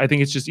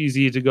it's just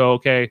easy to go,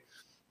 okay,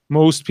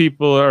 most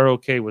people are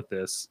okay with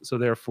this, so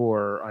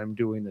therefore I'm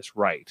doing this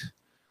right.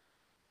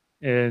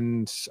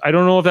 And I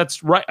don't know if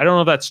that's right. I don't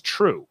know if that's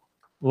true.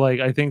 Like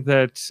I think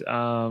that,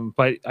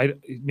 but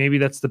maybe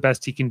that's the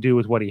best he can do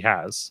with what he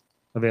has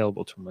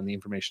available to him and the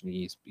information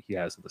he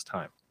has at this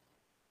time.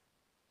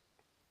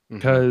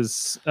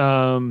 Because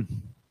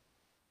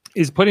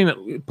is putting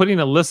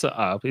Alyssa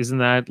up, isn't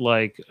that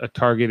like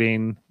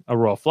targeting a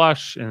royal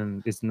flush,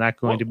 and isn't that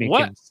going to make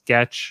him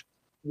sketch?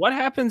 What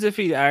happens if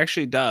he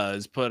actually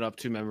does put up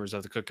 2 members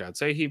of the cookout?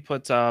 Say he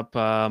puts up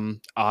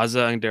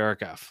Azza and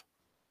Derek F.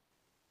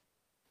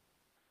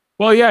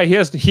 Well, yeah, he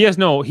has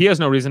no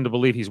reason to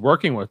believe he's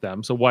working with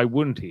them, so why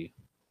wouldn't he?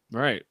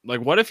 Right.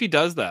 Like, what if he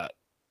does that?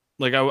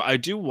 Like, I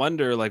do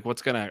wonder, like,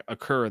 what's going to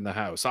occur in the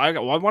house. I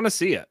want to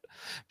see it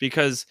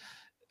because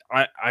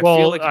I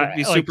feel like it would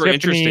be super like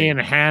interesting.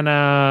 And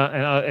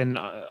Hannah and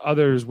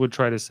others would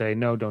try to say,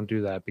 no, don't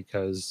do that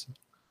because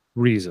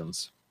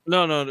reasons.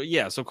 No.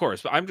 Yes, of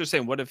course. But I'm just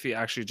saying, what if he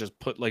actually just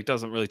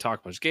doesn't really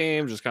talk much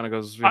game, just kind of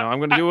goes, I'm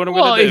going to do what I'm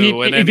going to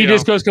do. If he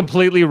just goes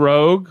completely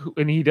rogue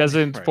and he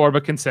doesn't form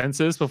a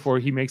consensus before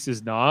he makes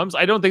his noms,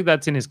 I don't think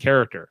that's in his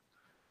character.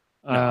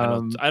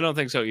 No, I don't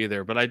think so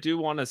either. But I do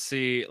want to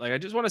see, I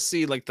just want to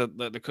see the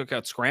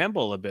cookout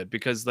scramble a bit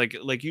because,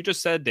 like you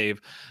just said, Dave,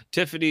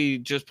 Tiffany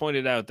just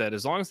pointed out that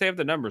as long as they have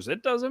the numbers,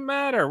 it doesn't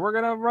matter. We're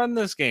gonna run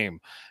this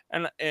game,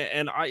 and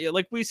I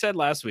like we said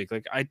last week,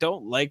 I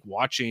don't like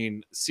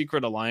watching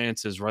secret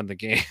alliances run the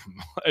game.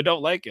 I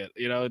don't like it.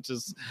 It's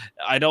just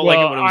I don't like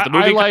it when it was the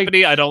movie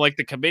company. I don't like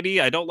the committee.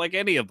 I don't like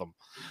any of them.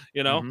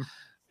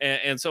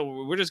 And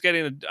so we're just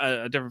getting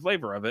a different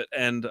flavor of it,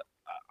 and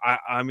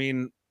I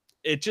mean.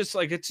 it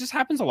just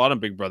happens a lot on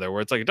Big Brother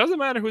where it's like it doesn't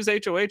matter who's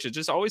HOH, it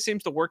just always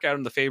seems to work out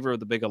in the favor of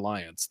the big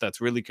alliance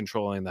that's really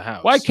controlling the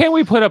house. Why can't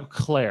we put up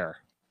Claire?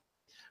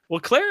 Well,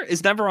 Claire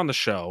is never on the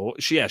show.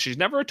 She's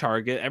never a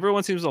target.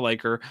 Everyone seems to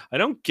like her. I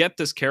don't get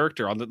this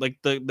character on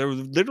they're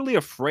literally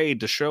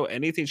afraid to show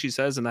anything she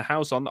says in the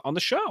house on the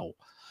show,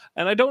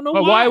 and I don't know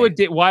why.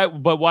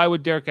 Why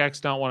would Derek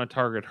X not want to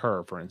target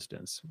her, for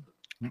instance?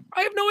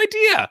 I have no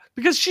idea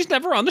because she's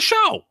never on the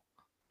show.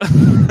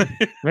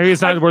 Maybe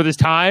it's not worth his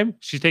time.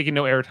 She's taking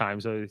no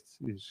airtime, so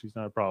she's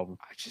not a problem.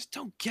 I just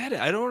don't get it.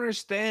 I don't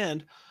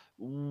understand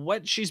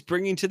what she's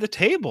bringing to the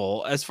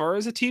table as far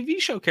as a TV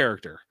show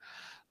character.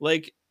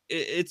 Like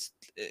it's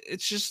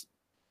just.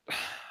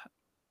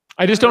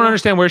 I just don't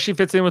understand where she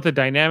fits in with the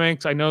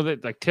dynamics. I know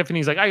that like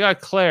Tiffany's like, I got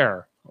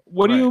Claire.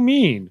 What do you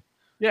mean?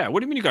 Yeah,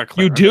 what do you mean you got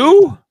Claire? You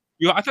do?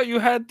 I thought you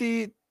had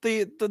the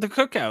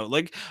cookout.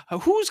 Like,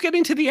 who's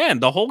getting to the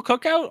end? The whole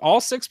cookout?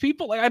 All 6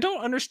 people? Like, I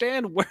don't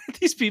understand where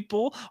these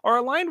people are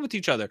aligned with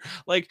each other.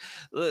 Like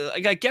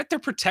I get they're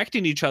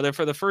protecting each other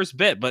for the first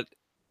bit, but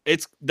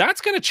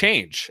that's going to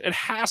change. It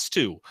has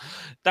to.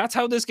 That's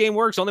how this game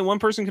works. Only one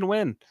person can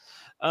win.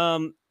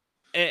 And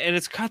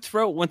it's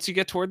cutthroat once you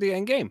get toward the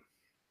end game.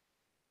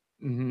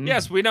 Mm-hmm.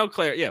 Yes, we know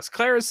Claire. Yes,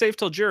 Claire is safe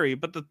till jury,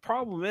 but the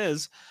problem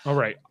is, all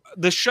right,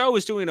 the show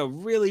is doing a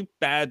really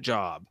bad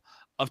job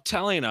of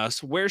telling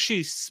us where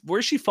she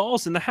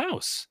falls in the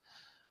house.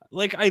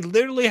 Like, I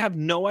literally have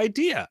no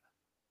idea.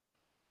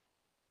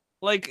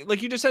 Like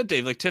you just said,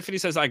 Dave. Like Tiffany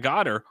says, "I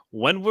got her."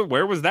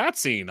 Where was that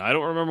scene? I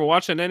don't remember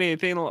watching any of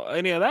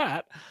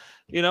that.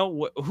 You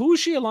know, who is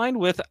she aligned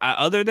with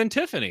other than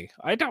Tiffany?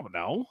 I don't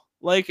know.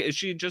 Like, is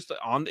she just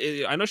on?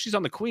 I know she's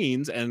on the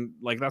Queens, and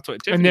like that's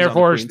what Tiffany's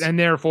and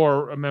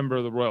therefore a member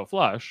of the Royal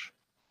Flush,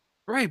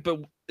 right?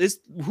 But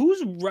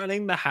who's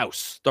running the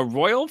house? The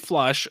Royal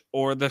Flush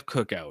or the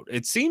Cookout?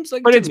 It seems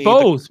like, but it's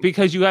both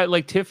because you got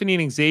like Tiffany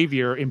and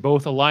Xavier in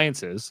both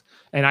alliances,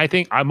 and I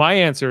think my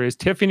answer is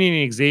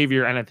Tiffany and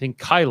Xavier, and I think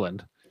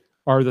Kyland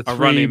are the three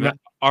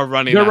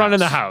running. They're running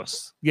the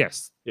house.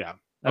 Yes. Yeah.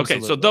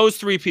 Absolutely. Okay, so those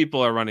 3 people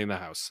are running the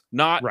house,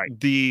 not right.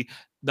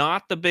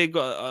 Not the big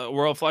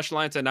Royal Flush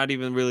Alliance, and not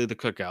even really the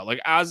Cookout. Like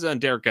Azza and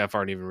Derek F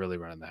aren't even really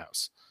running the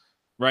house,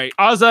 right?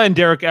 Azza and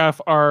Derek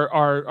F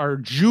are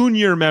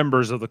junior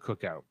members of the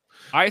Cookout.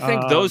 I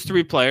think those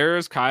 3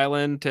 players,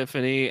 Kylan,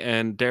 Tiffany,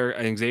 and Derek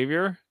and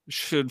Xavier,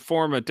 should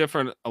form a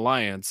different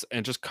alliance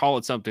and just call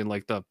it something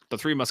like the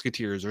 3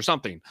 Musketeers or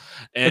something.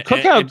 The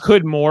Cookout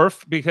could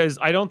morph because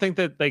I don't think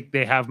that like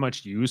they have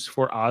much use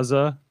for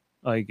Azza.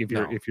 Like if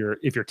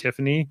you're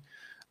Tiffany.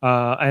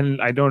 And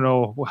I don't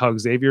know how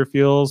Xavier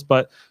feels,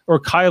 or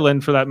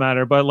Kylan for that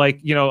matter. But like,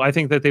 you know, I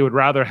think that they would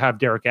rather have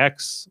Derek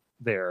X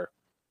there,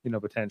 you know,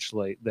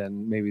 potentially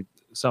than maybe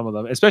some of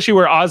them, especially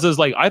where Azza's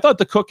like, I thought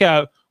the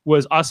Cookout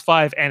was us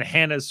 5 and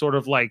Hannah's sort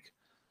of like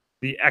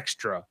the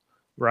extra,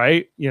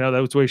 right? You know, that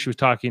was the way she was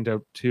talking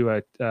to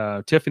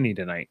Tiffany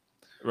tonight.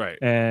 Right.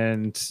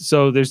 And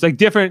so there's like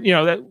different, you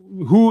know, that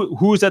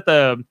who's at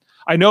the,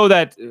 I know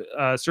that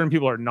certain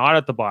people are not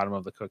at the bottom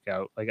of the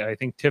Cookout. Like I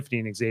think Tiffany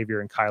and Xavier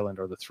and Kyland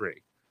are the 3.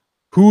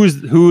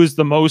 Who's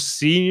the most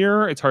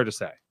senior? It's hard to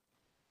say.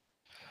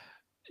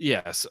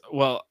 Yes.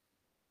 Well,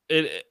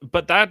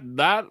 but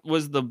that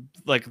was the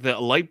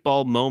light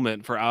bulb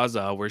moment for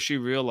Azza where she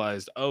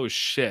realized, oh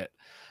shit,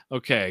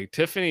 okay,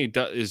 Tiffany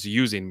is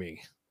using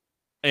me.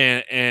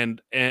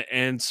 And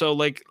so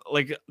like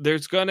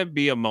there's gonna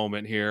be a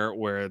moment here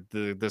where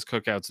this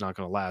Cookout's not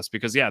gonna last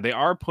because they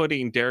are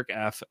putting Derek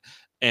F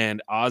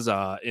and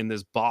Azza in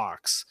this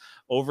box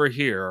over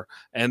here,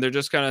 and they're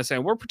just kind of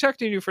saying we're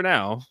protecting you for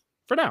now.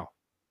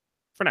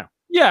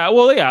 Yeah,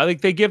 well, yeah,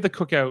 like they give the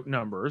Cookout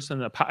numbers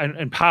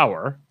and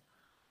power,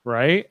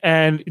 right?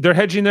 And they're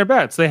hedging their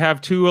bets. They have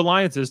 2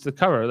 alliances to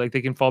cover, like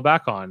they can fall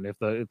back on. If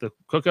the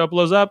Cookout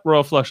blows up,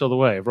 Royal Flush all the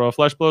way. If Royal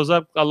Flush blows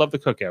up, I love the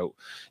Cookout.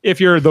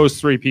 If you're those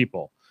 3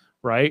 people,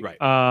 right?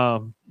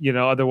 You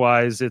know,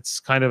 otherwise it's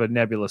kind of a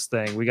nebulous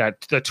thing. We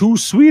got the 2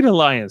 sweet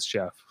alliance,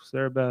 Jeff,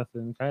 Sarah Beth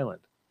and Kyland,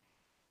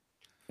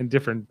 and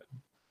different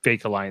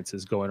fake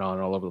alliances going on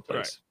all over the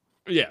place.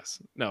 Right.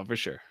 Yes, no, for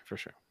sure.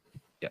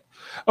 Yeah.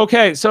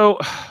 Okay. So,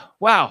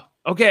 wow.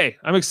 Okay.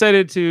 I'm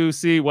excited to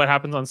see what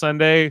happens on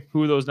Sunday,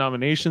 who those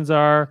nominations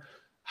are,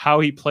 how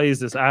he plays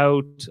this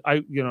out.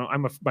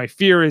 My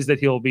fear is that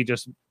he'll be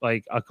just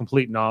like a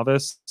complete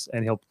novice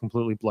and he'll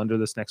completely blunder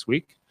this next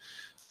week.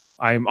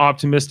 I'm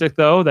optimistic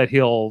though that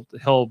he'll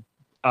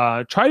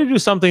try to do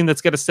something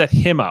that's going to set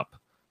him up,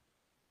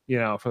 you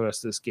know, for the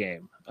rest of this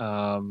game.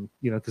 You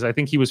know, because I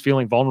think he was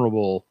feeling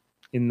vulnerable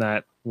in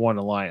that one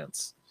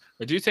alliance.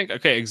 I do think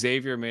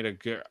Xavier made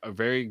a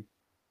very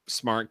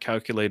smart,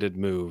 calculated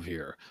move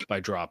here by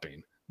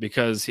dropping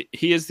because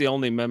he is the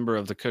only member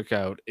of the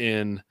Cookout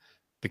in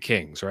the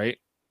Kings, right?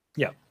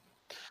 Yeah.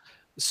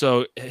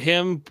 So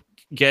him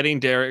getting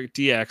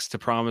DX to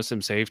promise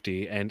him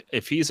safety, and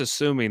if he's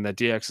assuming that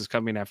DX is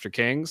coming after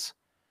Kings,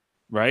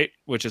 right,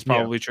 which is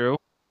probably true,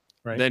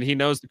 right, then he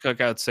knows the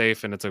Cookout's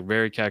safe, and it's a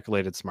very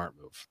calculated, smart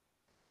move.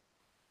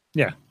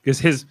 Yeah,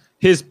 because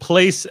his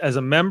place as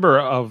a member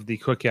of the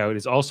cookout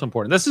is also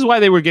important. This is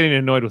why they were getting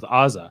annoyed with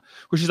Azah,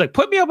 where she's like,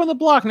 put me up on the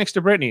block next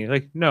to Brittany.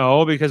 Like,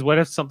 no, because what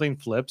if something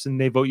flips and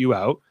they vote you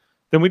out?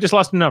 Then we just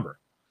lost a number.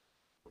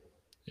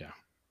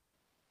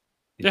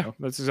 Yeah,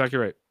 that's exactly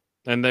right.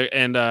 And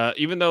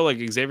even though like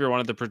Xavier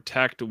wanted to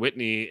protect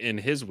Whitney in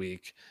his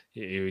week,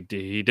 he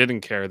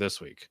didn't care this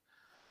week.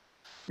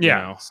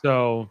 Yeah.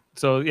 So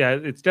yeah,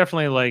 it's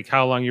definitely like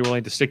how long you're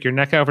willing to stick your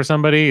neck out for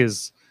somebody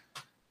is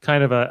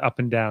kind of a up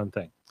and down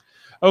thing.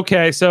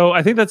 Okay, so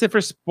I think that's it for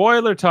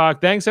spoiler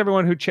talk. Thanks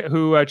everyone who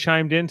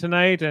chimed in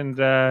tonight and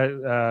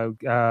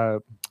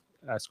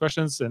asked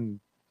questions and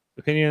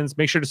opinions.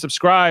 Make sure to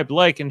subscribe,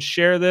 like, and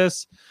share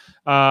this.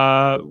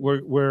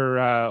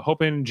 We're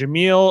hoping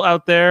Jamil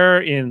out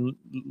there in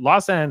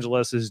Los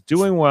Angeles is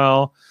doing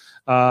well.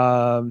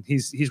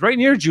 He's right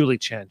near Julie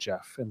Chen,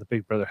 Jeff, in the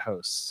Big Brother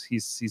house.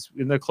 He's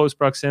in the close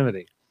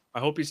proximity. I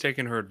hope he's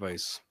taking her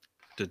advice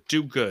to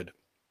do good.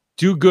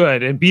 Do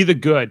good and be the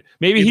good.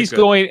 Maybe he's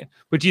going,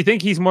 but do you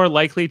think he's more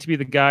likely to be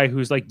the guy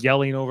who's like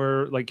yelling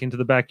over like into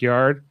the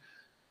backyard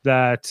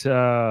that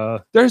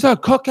there's a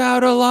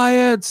cookout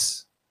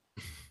alliance?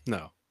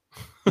 No.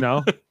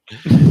 No.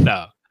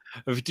 No.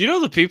 Do you know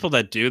the people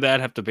that do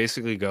that have to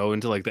basically go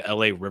into like the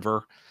LA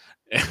River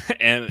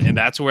and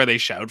that's where they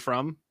shout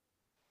from?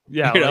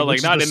 Yeah, you know,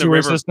 like not in the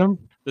river system.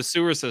 The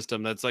sewer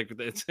system. That's like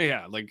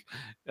like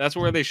that's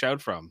where they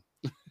shout from.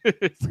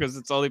 It's because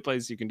it's the only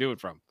place you can do it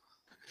from.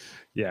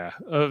 Yeah.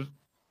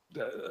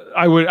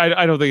 I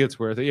don't think it's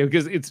worth it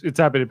because it's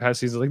happened in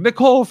past seasons like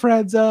Nicole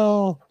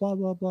Franzel, blah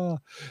blah blah.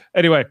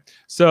 Anyway,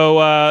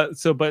 on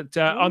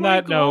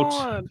that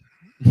note,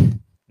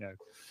 yeah.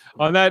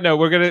 On that note,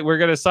 we're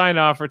gonna sign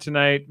off for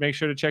tonight. Make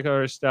sure to check out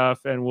our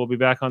stuff, and we'll be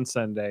back on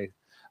Sunday.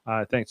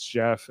 Thanks,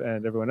 Jeff,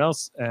 and everyone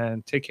else,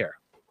 and take care.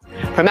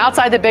 From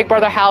outside the Big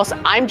Brother house,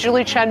 I'm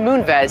Julie Chen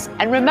Moonves,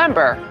 and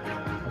remember,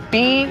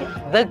 be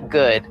the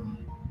good.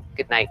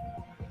 Good night.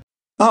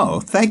 Oh,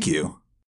 thank you.